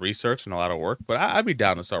lot of research and a lot of work, but I'd be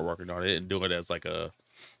down to start working on it and do it as like a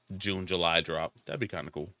June, July drop. That'd be kind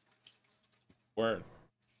of cool. Word.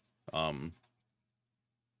 But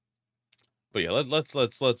yeah,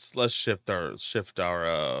 let's shift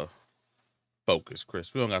our focus,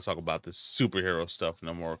 Chris. We don't gotta talk about this superhero stuff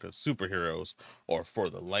no more, because superheroes are for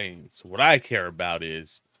the lanes. What I care about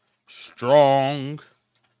is strong,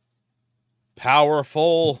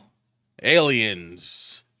 powerful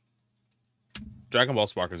aliens. Dragon Ball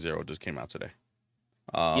Spark and Zero just came out today.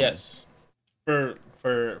 Yes, for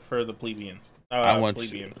the plebeians. I want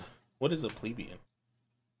plebeian. What is a plebeian?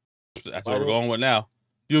 That's what we're going with now.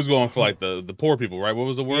 You was going for like the poor people, right? What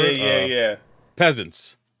was the word? Yeah.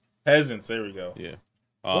 Peasants. Peasants. There we go. Yeah.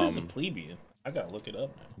 What is a plebeian? I gotta look it up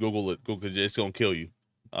now. Google it. Google it. It's gonna kill you.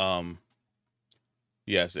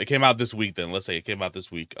 Yes, it came out this week. Then let's say it came out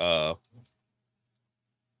this week. I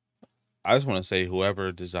just want to say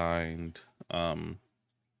whoever designed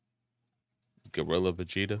Gorilla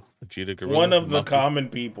Vegeta Gorilla, one of the common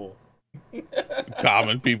people.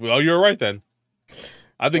 Common people. Oh, you're right then.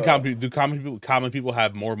 I think common people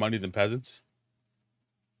have more money than peasants.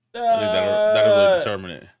 I think that'll really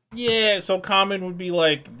determine it. Yeah, so common would be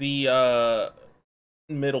like the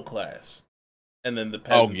middle class, and then the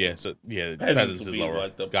Oh yeah, so yeah, peasants peasants would is be lower.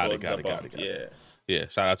 like the Got it, the got it, got it, bums. got it. Yeah. Yeah,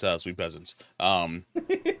 shout out to us, sweet peasants.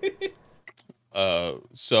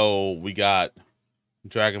 So we got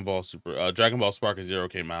Dragon Ball Super, Dragon Ball Spark and Zero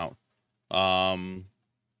came out. Um,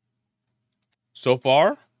 so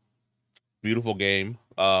far, beautiful game.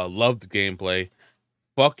 Loved the gameplay.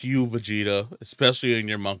 Fuck you, Vegeta, especially in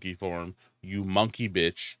your monkey form. You monkey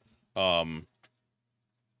bitch. Um,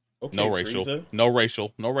 no Okay, racial, Frieza. no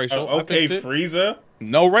racial, no racial. I Okay, fixed it. Frieza.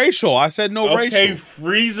 No racial. I said no Okay, racial.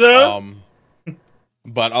 Frieza. Um,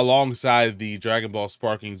 but alongside the Dragon Ball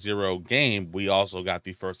Sparking Zero game, we also got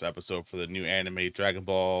the first episode for the new anime Dragon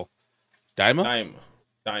Ball Daima,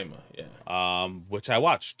 Daima. Yeah. which I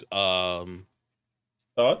watched.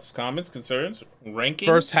 Thoughts, comments, concerns, ranking.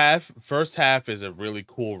 First half is a really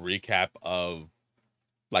cool recap of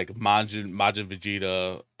like Majin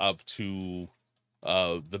Vegeta up to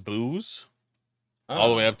the Boos, all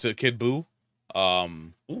the way Ah. up to Kid Buu.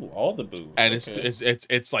 Ooh, all the boos. And Okay.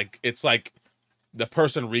 it's like the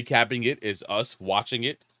person recapping it is us watching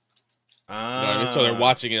it. You know what I mean? So they're Ah.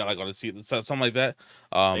 watching it like on the seat, something like that.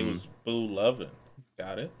 It was boo loving.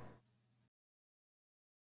 Got it.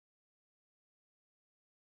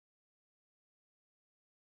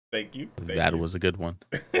 Thank you. Thank That you. was a good one.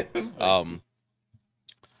 Thank you.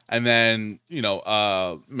 And then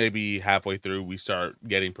maybe halfway through we start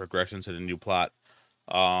getting progression to the new plot.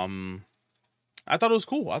 I thought it was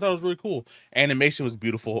cool. I thought it was really cool. Animation was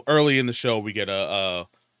beautiful. Early in the show, we get a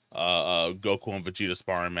Goku and Vegeta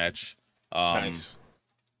sparring match. Nice.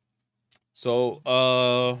 So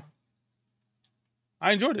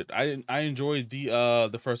I enjoyed it. I enjoyed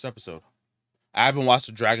the first episode. I haven't watched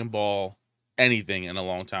a Dragon Ball anything in a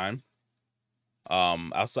long time.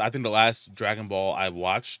 Also, I think the last Dragon Ball I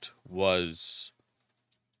watched was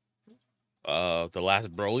the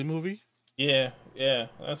last Broly movie. Yeah, yeah.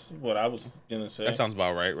 That's what I was gonna That say. sounds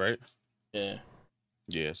about right, right? Yeah.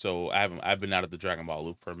 Yeah. So I've been out of the Dragon Ball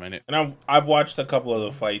loop for a minute. And I've watched a couple of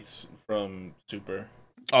the fights from Super.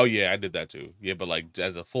 Oh yeah, I did that too. Yeah, but like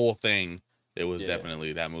as a full thing, it was Yeah.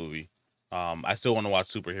 definitely that movie. I still want to watch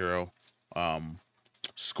Superhero.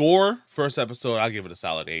 Score first episode, I'll give it a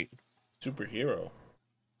solid 8. Superhero.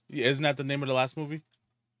 Yeah, isn't that the name of the last movie?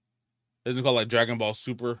 Isn't it called like Dragon Ball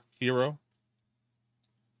Superhero?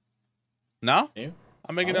 No, Yeah. I'm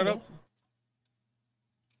I making don't that know. up.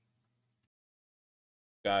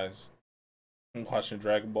 Guys, I'm watching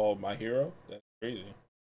Dragon Ball My Hero. That's crazy.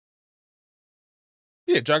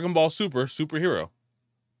 Yeah, Dragon Ball Superhero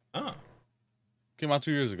Ah. came out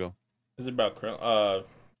 2 years ago. Is it about Krillin? I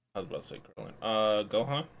was about to say Krillin.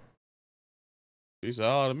 Gohan? He said,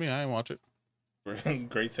 "Oh, to me, I ain't watch it."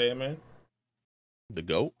 Great Saiyan Man? The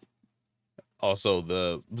goat. Also,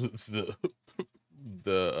 the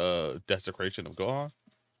desecration of Gohan.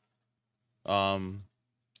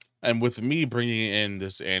 And with me bringing in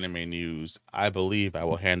this anime news, I believe I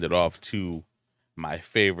will hand it off to my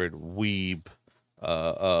favorite weeb,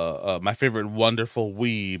 my favorite wonderful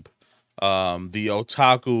weeb, the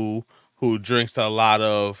otaku who drinks a lot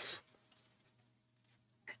of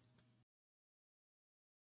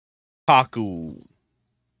paku,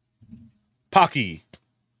 paki.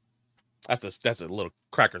 That's a little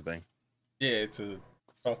cracker thing. Yeah, it's a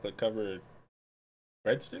chocolate covered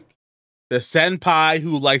breadstick. The senpai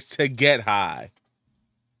who likes to get high.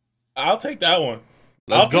 I'll take that one.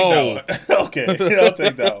 Let's go. Take that one. Okay, I'll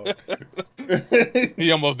take that one.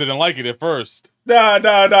 He almost didn't like it at first. Nah.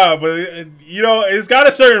 But it's got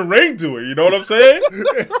a certain ring to it. You know what I'm saying?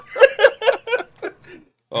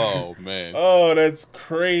 Oh man. Oh, that's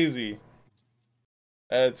crazy.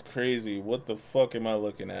 That's crazy. What the fuck am I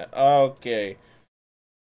looking at? Okay.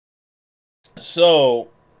 So,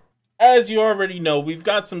 as you already know, we've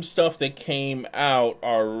got some stuff that came out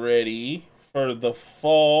already for the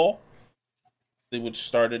fall, which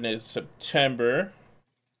started in September.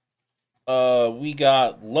 We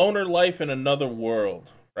got Loner Life in Another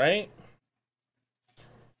World, right?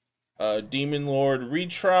 Demon Lord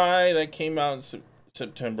Retry that came out in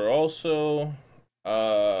September also.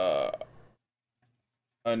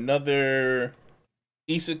 Another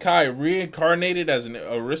Isekai reincarnated as an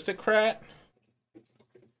aristocrat,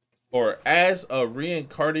 or as a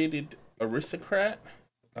reincarnated aristocrat.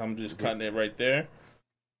 I'm just cutting it right there.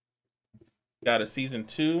 Got a season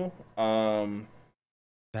 2.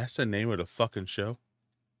 That's the name of the fucking show.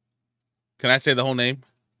 Can I say the whole name?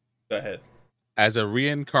 Go ahead. As a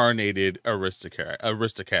reincarnated aristocrat,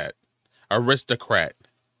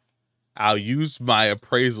 I'll use my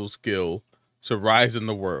appraisal skill to rise in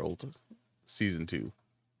the world. Season 2.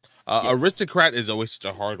 Yes. Aristocrat is always such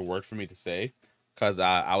a hard word for me to say because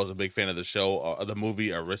I was a big fan of the show, the movie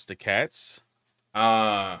Aristocats.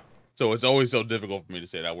 Ah, So it's always so difficult for me to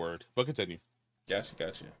say that word. But continue.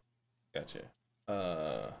 gotcha.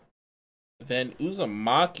 Uh, then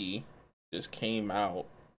Uzumaki just came out,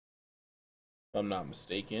 if I'm not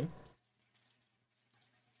mistaken.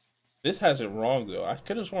 This has it wrong though. I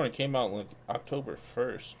could have sworn it came out like October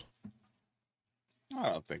 1st. I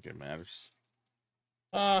don't think it matters.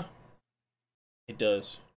 Uh, it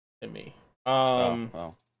does to me. Oh, All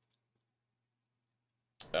oh.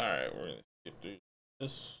 right, we're gonna get through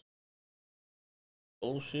this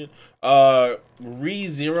bullshit.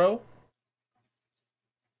 ReZero,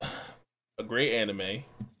 a great anime.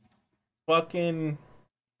 Fucking,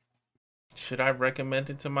 should I recommend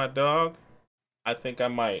it to my dog? I think I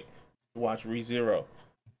might watch ReZero.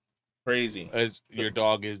 Crazy. Is your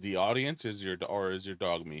dog is the audience? Is your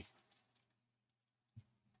dog me?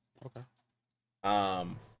 Okay.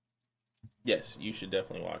 Yes, you should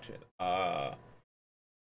definitely watch it. How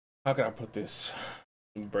can I put this?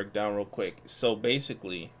 Let me break down real quick. So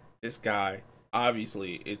basically, this guy,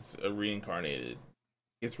 obviously, it's reincarnated.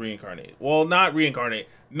 It's reincarnated. Well, not reincarnated.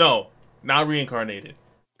 No, not reincarnated.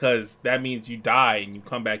 Because that means you die and you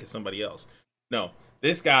come back as somebody else. No,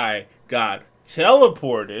 this guy got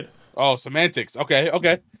teleported. Oh, semantics. Okay.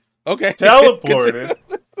 Teleported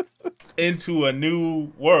into a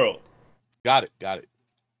new world. Got it.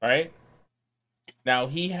 Right? Now,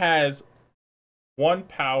 he has one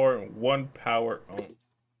power and one power only.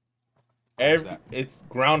 It's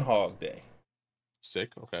Groundhog Day.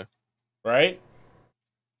 Sick. Okay. Right?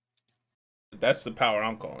 That's the power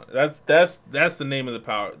I'm calling it. That's the name of the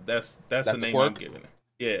power. That's the name I'm giving it.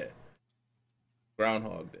 Yeah.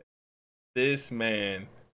 Groundhog Day. This man,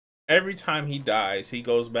 every time he dies, he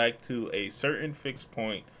goes back to a certain fixed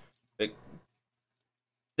point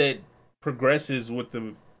that progresses with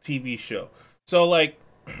the TV show. So like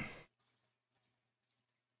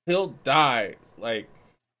he'll die, like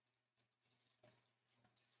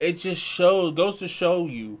it just goes to show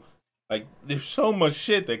you, like there's so much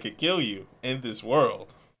shit that could kill you in this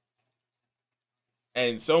world,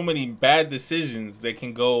 and so many bad decisions that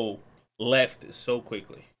can go left so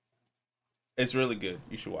quickly. It's really good.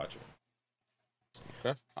 You should watch it.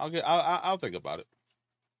 Okay. I'll think about it.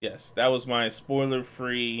 Yes, that was my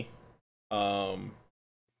spoiler-free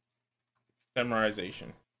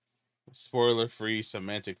summarization. Spoiler-free,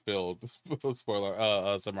 semantic-filled spoiler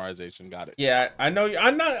summarization. Got it. Yeah, I know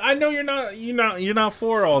you're not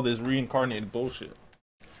for all this reincarnated bullshit.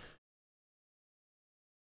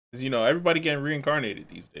 Cause everybody getting reincarnated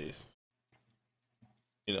these days.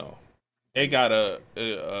 They got a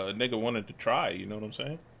nigga wanted to try. You know what I'm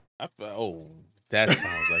saying?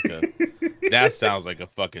 That sounds like a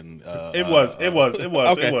fucking. It was. Okay. It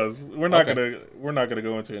was. We're not gonna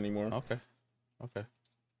go into it anymore. Okay.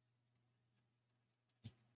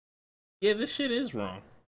 Yeah, this shit is wrong.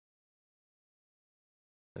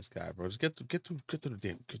 This guy, bro. Just get through the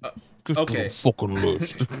damn. Okay. The fucking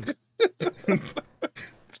list.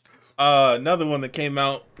 Another one that came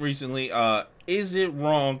out recently. Is it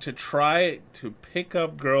wrong to try to pick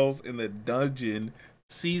up girls in the dungeon?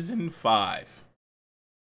 Season 5.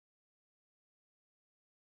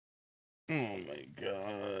 Oh my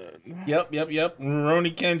god. Yep.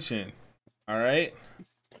 Rurouni Kenshin. All right.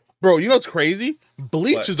 Bro, you know what's crazy?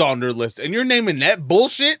 Bleach is on their list, and you're naming that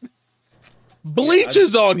bullshit? Bleach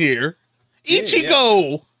is on here.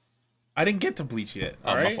 Ichigo! Yeah. I didn't get to Bleach yet.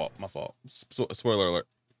 All right? My fault. Spoiler alert.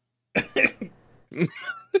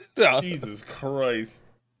 Jesus Christ.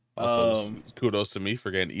 Also, kudos to me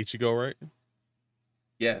for getting Ichigo right.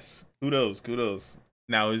 Yes. Kudos.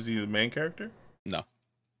 Now, is he the main character? No.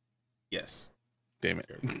 Yes. Damn it.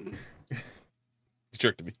 You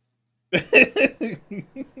tricked me.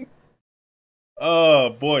 Oh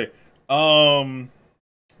boy.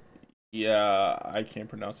 Yeah, I can't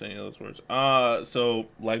pronounce any of those words. So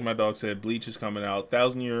like my dog said, Bleach is coming out.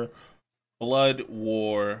 1,000-Year Blood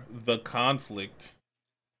War, The Conflict.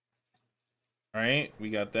 All right, we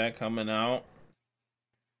got that coming out.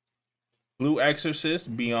 Blue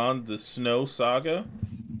Exorcist, Beyond the Snow Saga.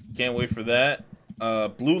 Can't wait for that.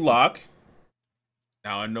 Blue Lock.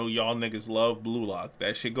 Now I know y'all niggas love Blue Lock.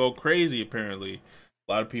 That shit go crazy apparently.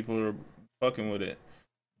 A lot of people are fucking with it.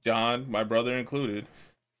 John, my brother included.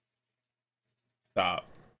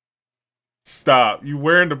 Stop. You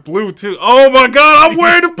wearing the blue too? Oh my god, I'm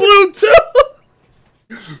wearing the blue too.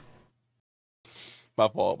 My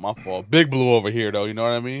fault. Big Blue over here though, you know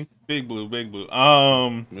what I mean? Big blue. Let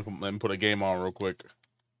me put a game on real quick.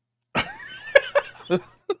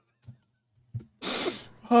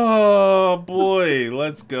 Oh boy,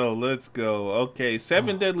 let's go, let's go. Okay,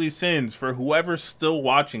 Seven Deadly Sins for whoever's still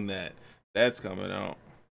watching that. That's coming out.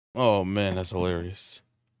 Oh man, that's hilarious.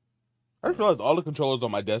 I just realized all the controllers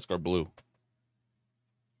on my desk are blue.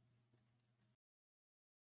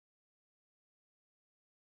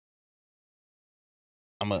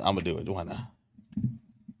 I'm gonna do it. Why not?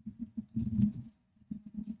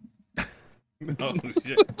 Oh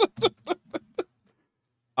shit.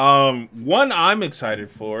 One I'm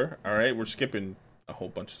excited for. All right, we're skipping a whole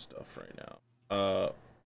bunch of stuff right now.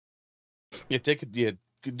 Yeah,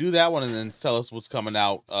 do that one and then tell us what's coming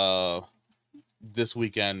out this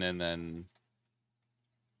weekend, and then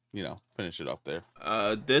finish it off there.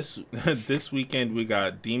 This this weekend we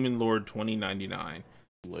got Demon Lord 2099.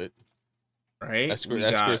 Lit. Right? That's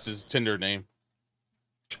Chris's Tinder name.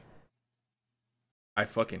 I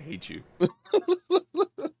fucking hate you.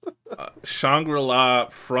 Shangri-La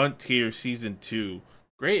Frontier Season 2.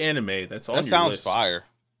 Great anime. That's on your list. That sounds fire.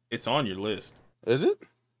 It's on your list. Is it?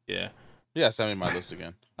 Yeah. Yeah, send me my list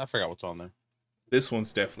again. I forgot what's on there. This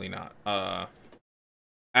one's definitely not.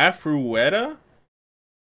 Afrueta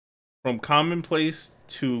From Commonplace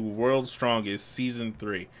to World's Strongest Season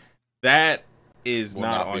 3. That is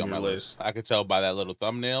not on your list. I could tell by that little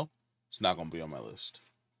thumbnail. It's not going to be on my list.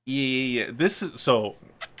 Yeah. This is so.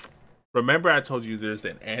 Remember, I told you there's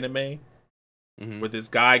an anime where this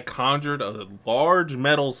guy conjured a large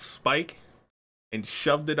metal spike and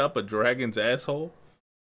shoved it up a dragon's asshole?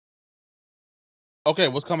 Okay,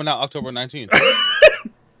 what's coming out October 19th?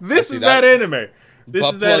 This is that anime.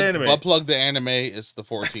 Butt Plug the Anime is the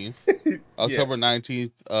 14th. October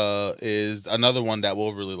 19th is another one that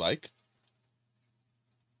we'll really like.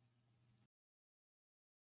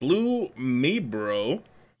 Blue Miburo.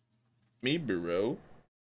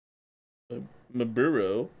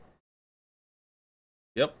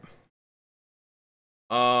 Yep.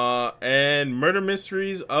 And Murder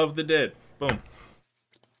Mysteries of the Dead. Boom.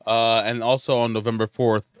 And also on November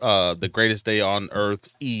 4th, The Greatest Day on Earth,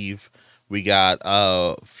 Eve, we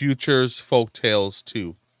got Futures Folk Tales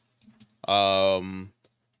 2.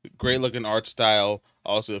 Great looking art style.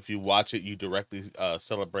 Also, if you watch it, you directly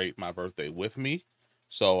celebrate my birthday with me.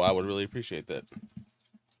 So I would really appreciate that.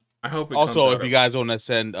 I hope it also, if you guys want to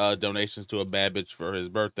send donations to a bad bitch for his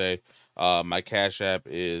birthday, my Cash App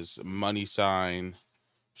is #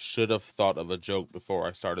 should have thought of a joke before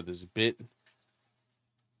I started this bit.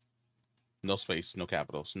 No space, no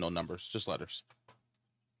capitals, no numbers, just letters.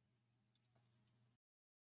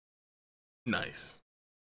 Nice.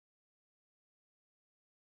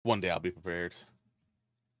 One day I'll be prepared.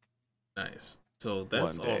 Nice. So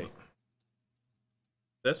that's all.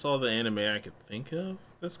 That's all the anime I could think of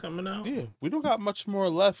that's coming out. Yeah, we don't got much more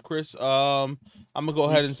left, Chris. I'm gonna go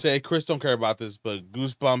ahead and say, Chris don't care about this, but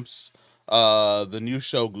Goosebumps, the new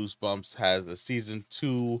show Goosebumps has a season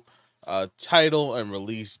 2 title and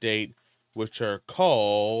release date, which are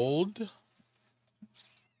called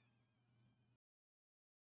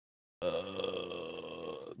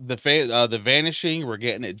The Vanishing. We're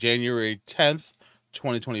getting it January 10th,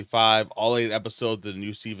 2025. All 8 episodes of the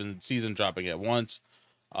new season dropping at once.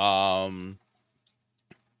 And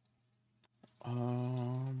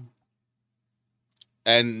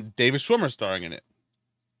David Schwimmer starring in it.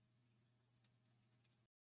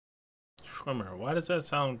 Schwimmer, why does that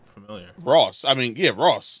sound familiar? Ross. I mean, yeah,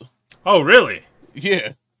 Ross. Oh, really?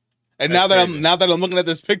 Yeah. And now that I'm looking at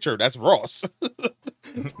this picture, that's Ross.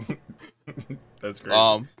 That's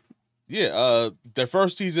great. Their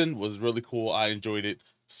first season was really cool. I enjoyed it.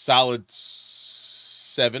 Solid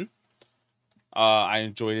 7. I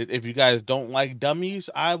enjoyed it. If you guys don't like dummies,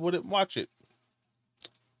 I wouldn't watch it.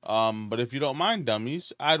 But if you don't mind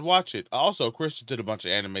dummies, I'd watch it. Also, Christian did a bunch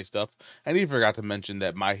of anime stuff, and he forgot to mention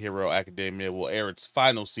that My Hero Academia will air its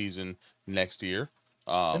final season next year.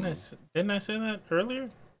 Didn't I say that earlier?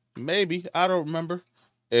 Maybe, I don't remember.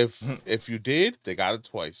 If you did, they got it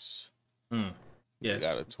twice. Yes, they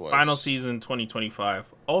got it twice. Final season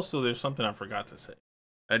 2025. Also, there's something I forgot to say.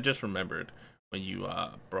 I just remembered when you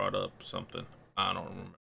brought up something. I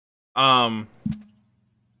don't remember.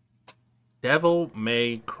 Devil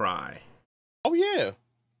May Cry. Oh yeah,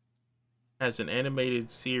 has an animated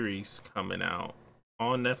series coming out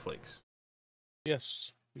on Netflix.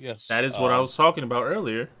 Yes. That is what I was talking about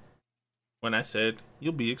earlier when I said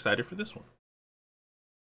you'll be excited for this one.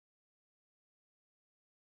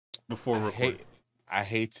 Before recording. I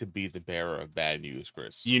hate to be the bearer of bad news,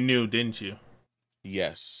 Chris. You knew, didn't you?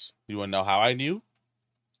 Yes. You want to know how I knew?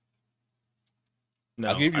 No.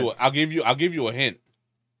 I'll give you a hint.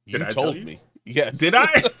 You told me. Yes. Did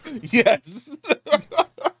I? Yes.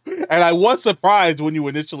 And I was surprised when you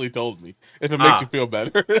initially told me. If it makes you feel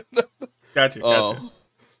better. Gotcha. Oh,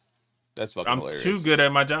 that's fucking I'm hilarious. too good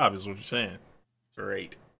at my job, is what you're saying.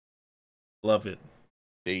 Great. Love it.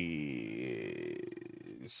 Jeez.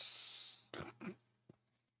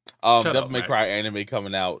 Shut Devil up, May Max. Cry anime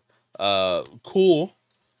coming out. Cool.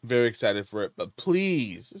 Very excited for it. But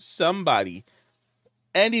please, somebody,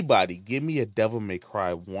 anybody, give me a Devil May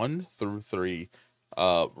Cry 1 through 3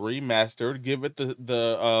 remastered. Give it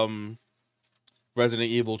the Resident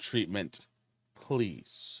Evil treatment,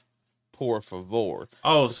 please. Por favor.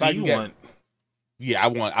 Oh, If so I you can get, want yeah, I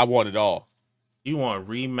want it all.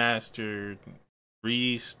 remastered,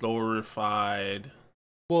 restorified.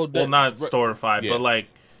 Well, Well, not storified, yeah, but like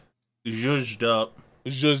zhuzhed up.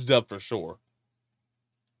 it's just up for sure.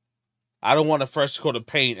 I don't want a fresh coat of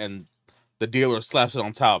paint and the dealer slaps it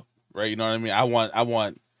on top, right? You know what I mean? I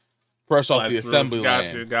want fresh off the assembly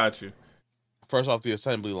line. Got you. Fresh off the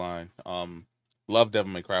assembly line. Love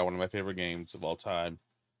Devil May Cry, one of my favorite games of all time.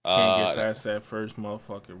 Can't get past that first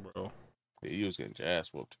motherfucker, bro. He was getting your ass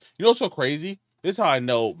whooped. You know what's so crazy? This is how I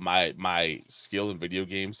know my skill in video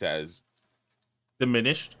games has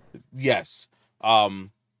Diminished. yes.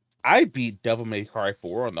 I beat Devil May Cry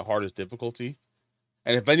 4 on the hardest difficulty.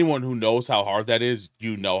 And if anyone who knows how hard that is,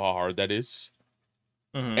 you know how hard that is.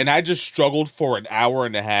 Mm-hmm. And I just struggled for an hour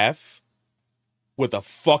and a half with a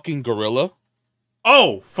fucking gorilla.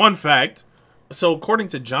 Oh, fun fact. So according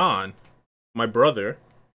to John, my brother,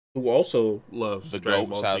 who also loves The Dragon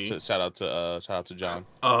GOAT. Ball Z, Shout out to John.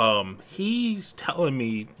 he's telling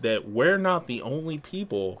me that we're not the only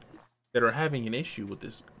people that are having an issue with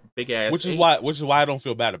this big ass. Which is why I don't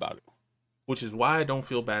feel bad about it. Which is why I don't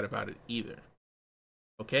feel bad about it either.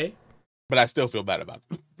 Okay? But I still feel bad about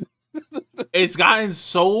it. It's gotten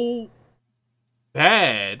so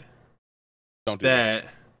bad Don't do that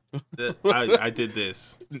I did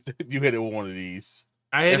this. You hit it with one of these.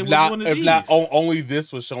 I hit it with one of these. If not, only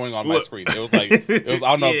this was showing on my screen. It was like I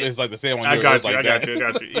don't know if it's like the same one. I got you. I got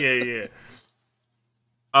you. Yeah.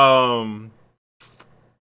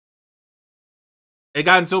 It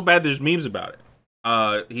gotten so bad. There's memes about it.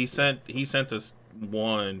 He sent us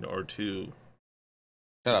one or two.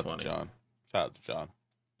 Shout out to John.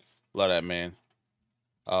 Love that man.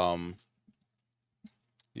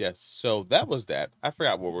 Yes. So that was that. I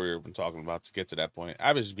forgot what we were even talking about to get to that point.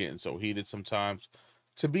 I was just getting so heated sometimes.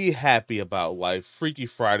 To be happy about life, Freaky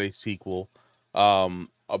Friday sequel,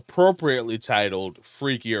 appropriately titled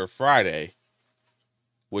Freakier Friday,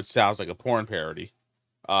 which sounds like a porn parody,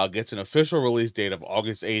 gets an official release date of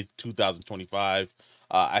August 8th, 2025.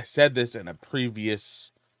 I said this in a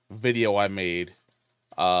previous video I made.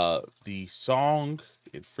 The song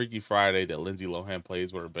in Freaky Friday that Lindsay Lohan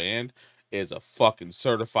plays with her band is a fucking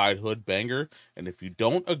certified hood banger. And if you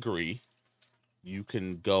don't agree, you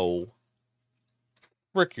can go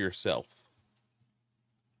frick yourself.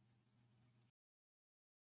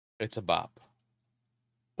 It's a bop.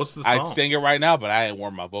 What's the song? I'd sing it right now, but I ain't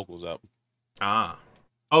warm my vocals up. Oh,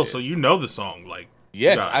 yeah. So you know the song, like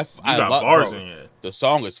yes, I got bars bro, in it. The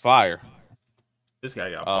song is fire. This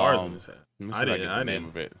guy got bars in his head. I didn't get the name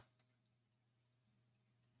of it.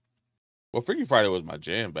 Well, Freaky Friday was my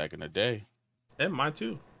jam back in the day. And mine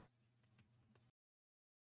too.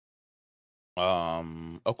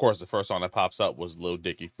 Of course, the first song that pops up was Lil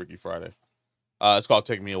Dicky, Freaky Friday. It's called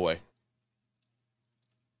 "Take Me Away."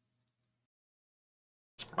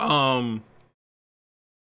 I'm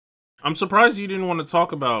surprised you didn't want to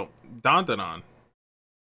talk about Dandanon.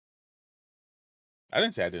 I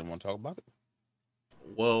didn't say I didn't want to talk about it.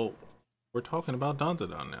 Well, we're talking about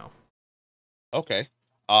Dandanon now. Okay.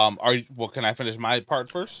 Can I finish my part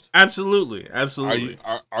first? Absolutely.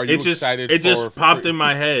 Are you excited? It just popped in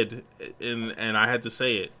my head, and I had to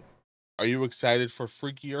say it. Are you excited for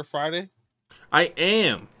Freakier Friday? I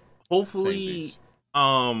am. Hopefully,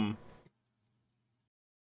 no,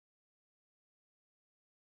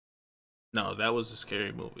 that was a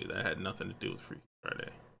scary movie. That had nothing to do with Freaky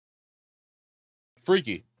Friday.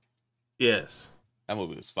 Freaky. Yes. That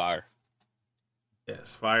movie was fire.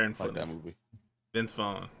 Yes, fire and I like funny. that movie. Vince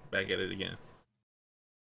Vaughn, back at it again.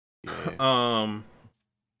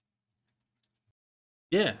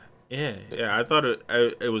 Yeah. Yeah. I thought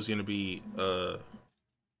it was gonna be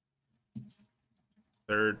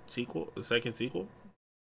third sequel, the second sequel.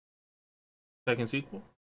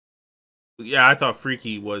 Yeah, I thought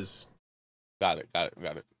Freaky was. Got it.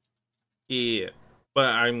 Yeah, but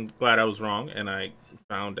I'm glad I was wrong, and I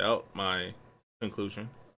found out my conclusion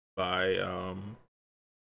by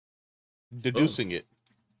deducing it.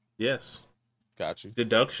 Yes. Got you.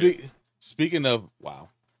 Deduction. Speaking of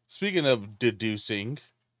deducing,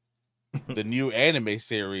 the new anime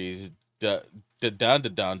series, the Dun. The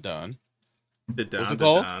What's Don, it the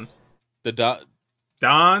called? Don. The Don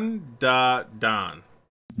Don.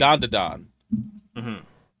 Don. Mm-hmm.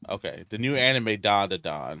 Okay, the new anime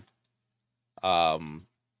Don. Um,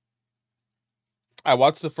 I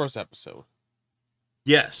watched the first episode.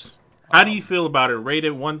 Yes. How do you feel about it?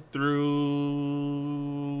 Rated 1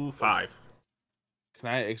 through 5. Can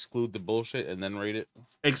I exclude the bullshit and then rate it?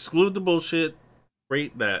 Exclude the bullshit.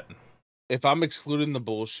 Rate that. If I'm excluding the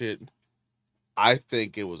bullshit, I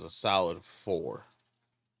think it was a solid 4.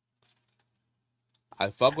 I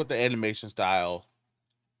fuck with the animation style.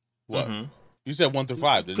 What? Mm-hmm. You said 1 through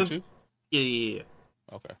 5, didn't you? Yeah.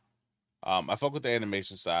 Okay. I fuck with the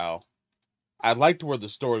animation style. I liked where the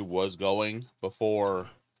story was going before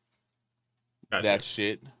Gotcha. that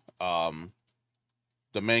shit.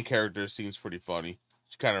 The main character seems pretty funny.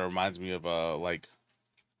 She kind of reminds me of like,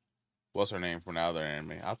 what's her name from the other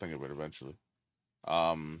anime? I'll think of it eventually.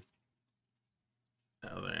 Other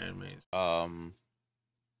animes. Um,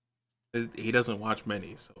 He doesn't watch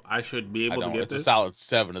many, so I should be able to get it's this. a solid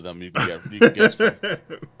 7 of them you can get. You can guess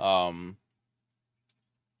from.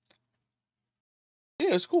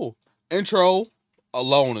 Yeah, it's cool. Intro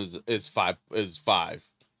alone is 5.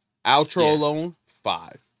 Outro alone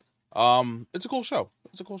 5. It's a cool show.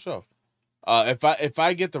 If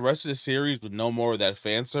I get the rest of the series with no more of that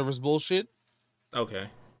fan service bullshit, Okay.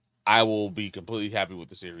 I will be completely happy with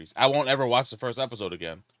the series. I won't ever watch the first episode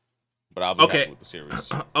again, but I'll be happy with the series.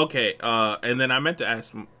 Okay. And then I meant to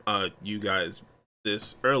ask you guys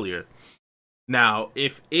this earlier. Now,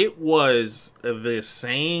 if it was the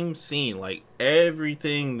same scene, like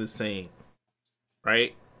everything the same,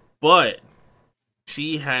 right? But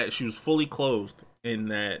she was fully clothed in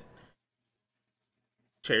that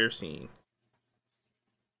chair scene,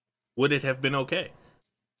 would it have been okay?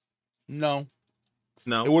 No.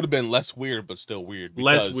 No. It would have been less weird, but still weird.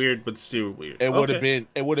 Less weird, but still weird. It would have been.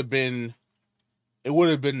 It would have been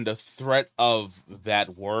the threat of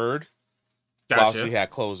that word while she had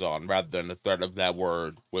clothes on, rather than the threat of that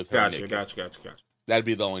word with her naked. Gotcha. That'd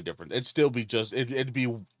be the only difference. It'd still be just. It'd be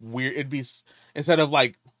weird. It'd be instead of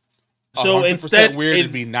like. So instead, weird,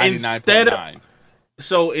 it'd be 99.9.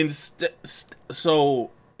 So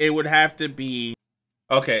it would have to be.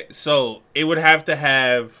 Okay, so it would have to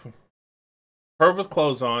have her with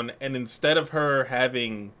clothes on, and instead of her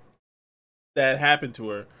having that happen to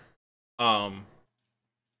her,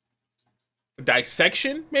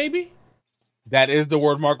 dissection maybe. That is the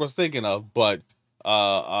word Mark was thinking of, but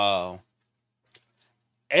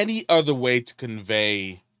any other way to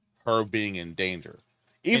convey her being in danger,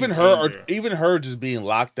 even her just being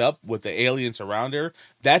locked up with the aliens around her,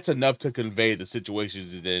 that's enough to convey the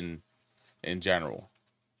situations in general.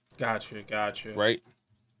 Gotcha. Right?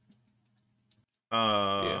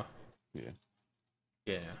 Yeah.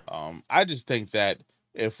 I just think that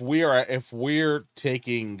if we're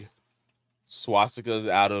taking swastikas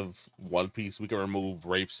out of One Piece, we can remove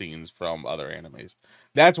rape scenes from other animes.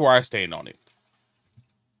 That's where I stand on it.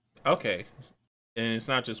 Okay. And it's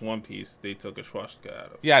not just One Piece they took a swastika out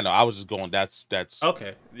of. Yeah, no, I was just going. That's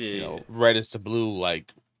okay. Yeah, red is to blue,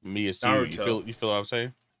 like me is to Naruto. You feel what I'm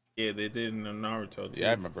saying? Yeah, they did in Naruto too. Yeah,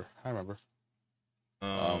 I remember.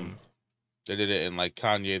 They did it in like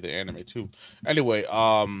Kanye the anime too. Anyway,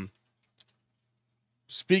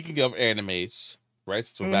 speaking of animes, right?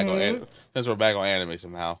 Since we're back on anime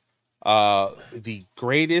somehow. The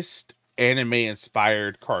greatest anime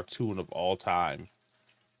inspired cartoon of all time.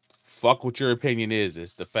 Fuck what your opinion is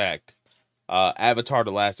the fact. Avatar: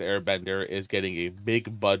 The Last Airbender is getting a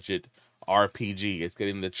big budget RPG. It's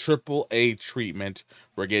getting the AAA treatment.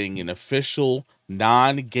 We're getting an official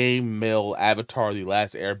non-game mill Avatar: The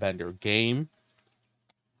Last Airbender game.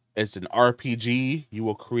 It's an RPG. You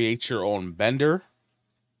will create your own bender.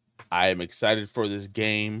 I am excited for this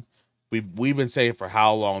game. We've been saying for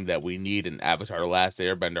how long that we need an Avatar: The Last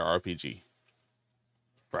Airbender RPG.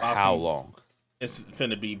 For how long? It's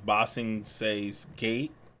finna be Bossing Say's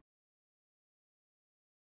Gate.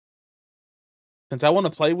 Since I want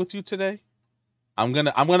to play with you today, I'm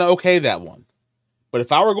gonna okay that one. But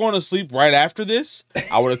if I were going to sleep right after this,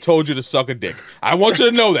 I would have told you to suck a dick. I want you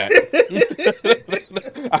to know that.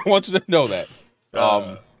 I want you to know that.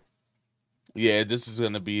 Yeah, this is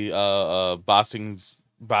gonna be Bossing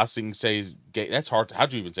Say's Gate. That's hard.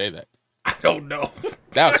 How'd you even say that? I don't know.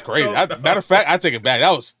 That was crazy. Matter of fact, I take it back.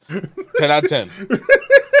 That was 10 out of 10.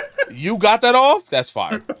 You got that off? That's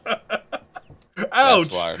fire. Ouch.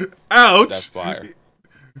 That's fire. Ouch. That's fire.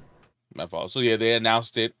 My fault. So yeah, they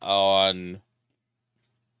announced it on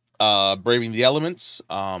Braving the Elements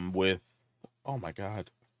with, oh my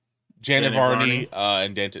god, Janet Janet Varney,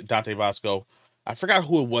 Varney. and Dante Vasco. I forgot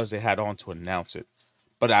who it was they had on to announce it,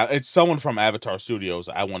 but it's someone from Avatar Studios.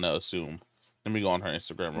 I want to assume. Let me go on her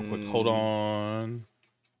Instagram real quick. Hold on.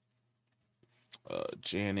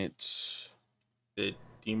 Janet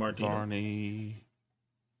DiMartino. Varney.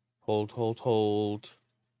 Hold.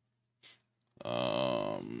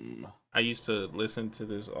 I used to listen to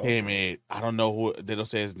this also. Hey mate, I don't know who. They don't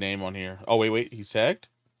say his name on here. Oh wait, he's tagged.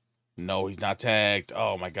 No, he's not tagged.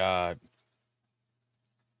 Oh my god.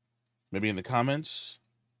 Maybe in the comments.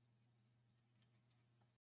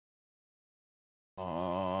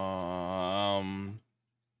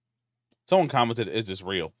 Someone commented, "Is this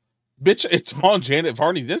real?" Bitch, it's on Janet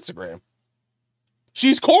Varney's Instagram.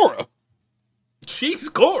 She's Cora. She's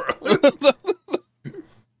Cora.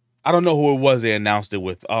 I don't know who it was they announced it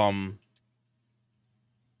with. Damn.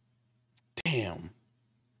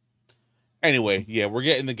 Anyway, yeah, we're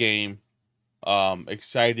getting the game.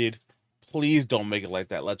 Excited. Please don't make it like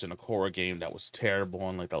that Legend of Korra game that was terrible,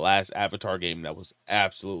 and like the last Avatar game that was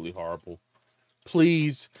absolutely horrible.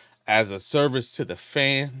 Please, as a service to the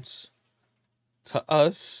fans, to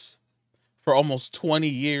us, for almost 20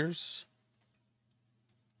 years.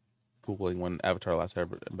 Googling when Avatar Last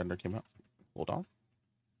Airbender came out. Hold on.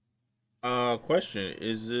 Question: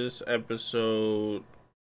 is this episode?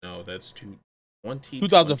 No, that's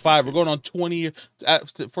 2005. We're going on 20 years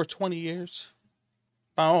for 20 years.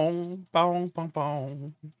 Boom, boom, boom,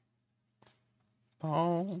 boom.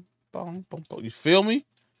 Boom, boom, boom, boom. You feel me?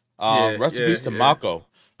 Recipes to Mako.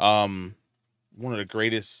 One of the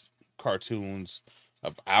greatest cartoons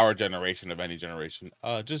of our generation, of any generation.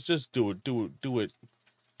 Just do it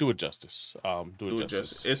justice. Do it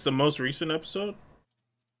justice. It's the most recent episode.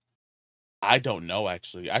 I don't know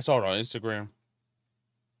actually. I saw it on Instagram.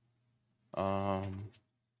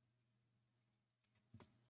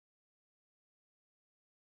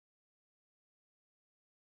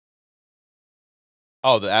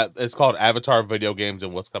 Oh, it's called Avatar Video Games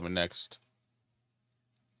and What's Coming Next.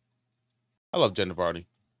 I love Jenna Varney.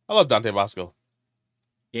 I love Dante Bosco.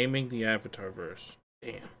 Gaming the Avatar verse.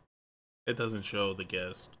 Damn, it doesn't show the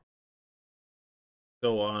guest.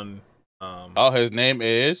 So on. His name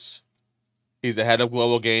is. He's the head of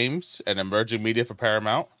global games and emerging media for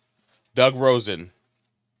Paramount. Doug Rosen.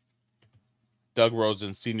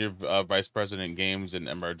 Senior Vice President Games and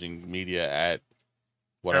Emerging Media at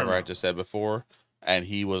whatever Paramount. I just said before. And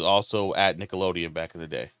he was also at Nickelodeon back in the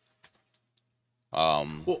day.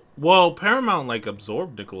 Well, Paramount like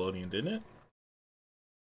absorbed Nickelodeon, didn't it?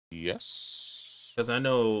 Yes. Because I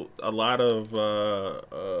know a lot of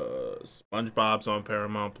SpongeBob's on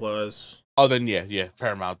Paramount Plus. Oh, then yeah,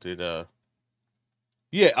 Paramount did.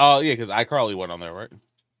 Because iCarly went on there, right?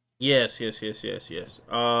 Yes.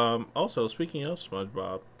 Also, speaking of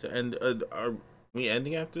SpongeBob, to end, are we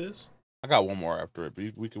ending after this? I got one more after it,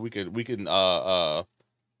 but we can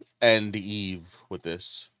end the eve with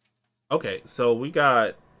this. Okay, so we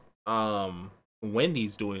got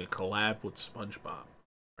Wendy's doing a collab with SpongeBob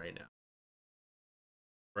right now.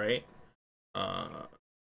 Right?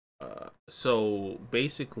 So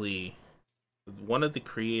basically one of the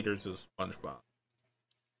creators of SpongeBob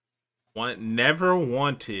never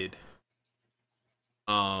wanted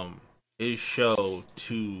his show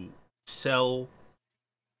to sell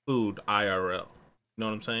food IRL. You know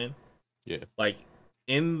what I'm saying? Yeah. Like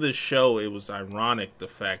in the show, it was ironic the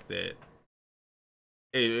fact that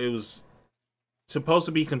it was supposed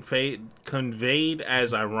to be conveyed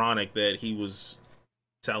as ironic that he was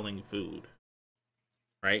selling food.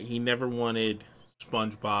 Right? He never wanted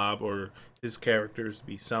SpongeBob or his characters to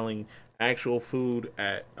be selling actual food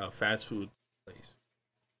at a fast food place.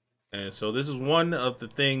 And so this is one of the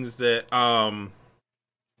things that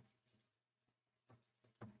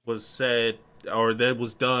was said or that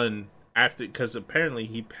was done after, because apparently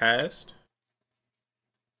he passed,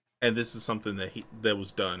 and this is something that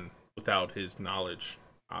was done without his knowledge,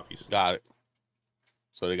 obviously. Got it.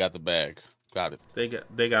 So they got the bag. Got it. They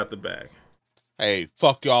got the bag. Hey,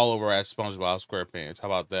 fuck y'all over at SpongeBob SquarePants. How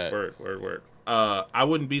about that? Word. I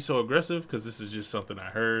wouldn't be so aggressive because this is just something I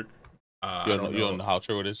heard. You don't know how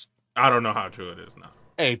true it is? I don't know how true it is now.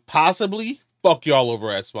 Hey, possibly fuck y'all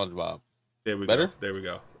over at SpongeBob. There we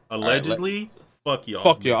go. Allegedly, fuck y'all.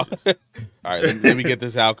 Fuck y'all. All right, let me get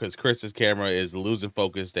this out because Chris's camera is losing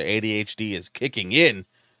focus. The ADHD is kicking in.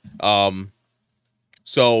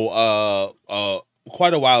 So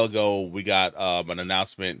quite a while ago, we got an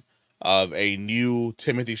announcement of a new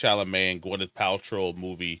Timothée Chalamet and Gwyneth Paltrow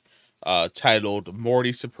movie titled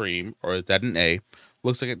Morty Supreme, or is that an A?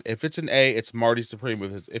 Looks like if it's an A, it's Marty Supreme.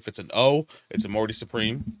 If it's an O, it's a Morty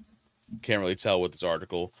Supreme. Can't really tell with this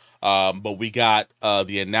article. But we got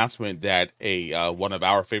the announcement that one of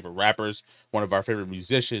our favorite rappers, one of our favorite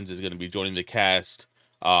musicians, is going to be joining the cast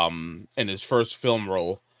in his first film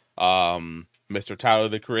role. Mr. Tyler,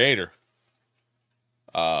 the Creator,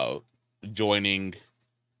 joining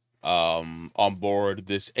on board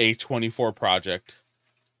this A24 project.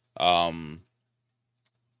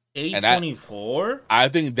 A24? I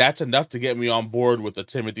think that's enough to get me on board with the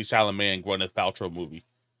Timothy Chalamet and Gwyneth Paltrow movie.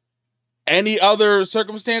 Any other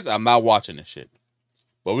circumstance, I'm not watching this shit.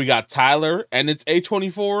 But we got Tyler, and it's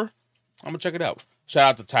A24. I'm gonna check it out. Shout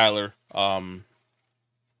out to Tyler. Yeah,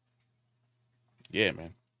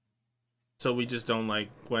 man. So we just don't like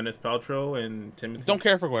Gwyneth Paltrow and Timothy? Don't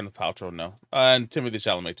care for Gwyneth Paltrow, no. And Timothy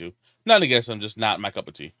Chalamet, too. Not against them, just not my cup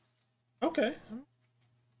of tea. Okay.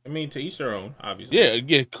 I mean, to each their own, obviously.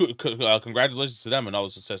 Yeah. Congratulations to them and all the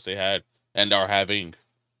success they had and are having.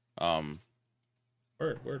 Word.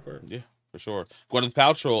 Yeah, for sure. Gwyneth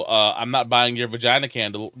Paltrow, I'm not buying your vagina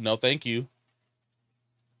candle. No, thank you.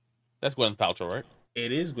 That's Gwyneth Paltrow, right?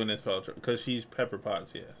 It is Gwyneth Paltrow, because she's Pepper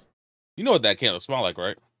Potts, yes. You know what that candle smells like,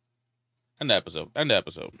 right? End the episode.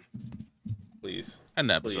 Please. End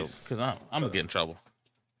the episode. Because I'm going to get in trouble.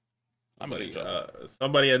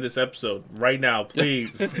 Somebody end this episode right now,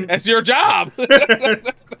 please. That's your job.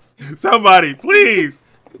 Somebody, please.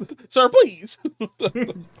 Sir, please.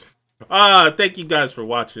 Thank you guys for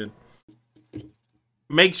watching.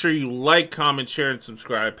 Make sure you like, comment, share, and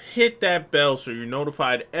subscribe. Hit that bell so you're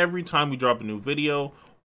notified every time we drop a new video,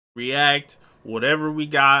 react, whatever we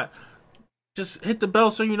got. Just hit the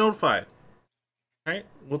bell so you're notified. All right?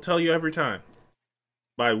 We'll tell you every time.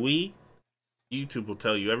 By we, YouTube will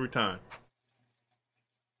tell you every time.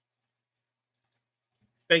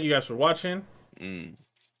 Thank you guys for watching. And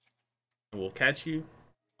we'll catch you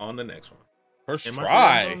on the next one. First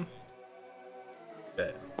try.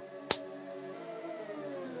 Bet.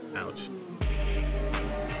 Ouch.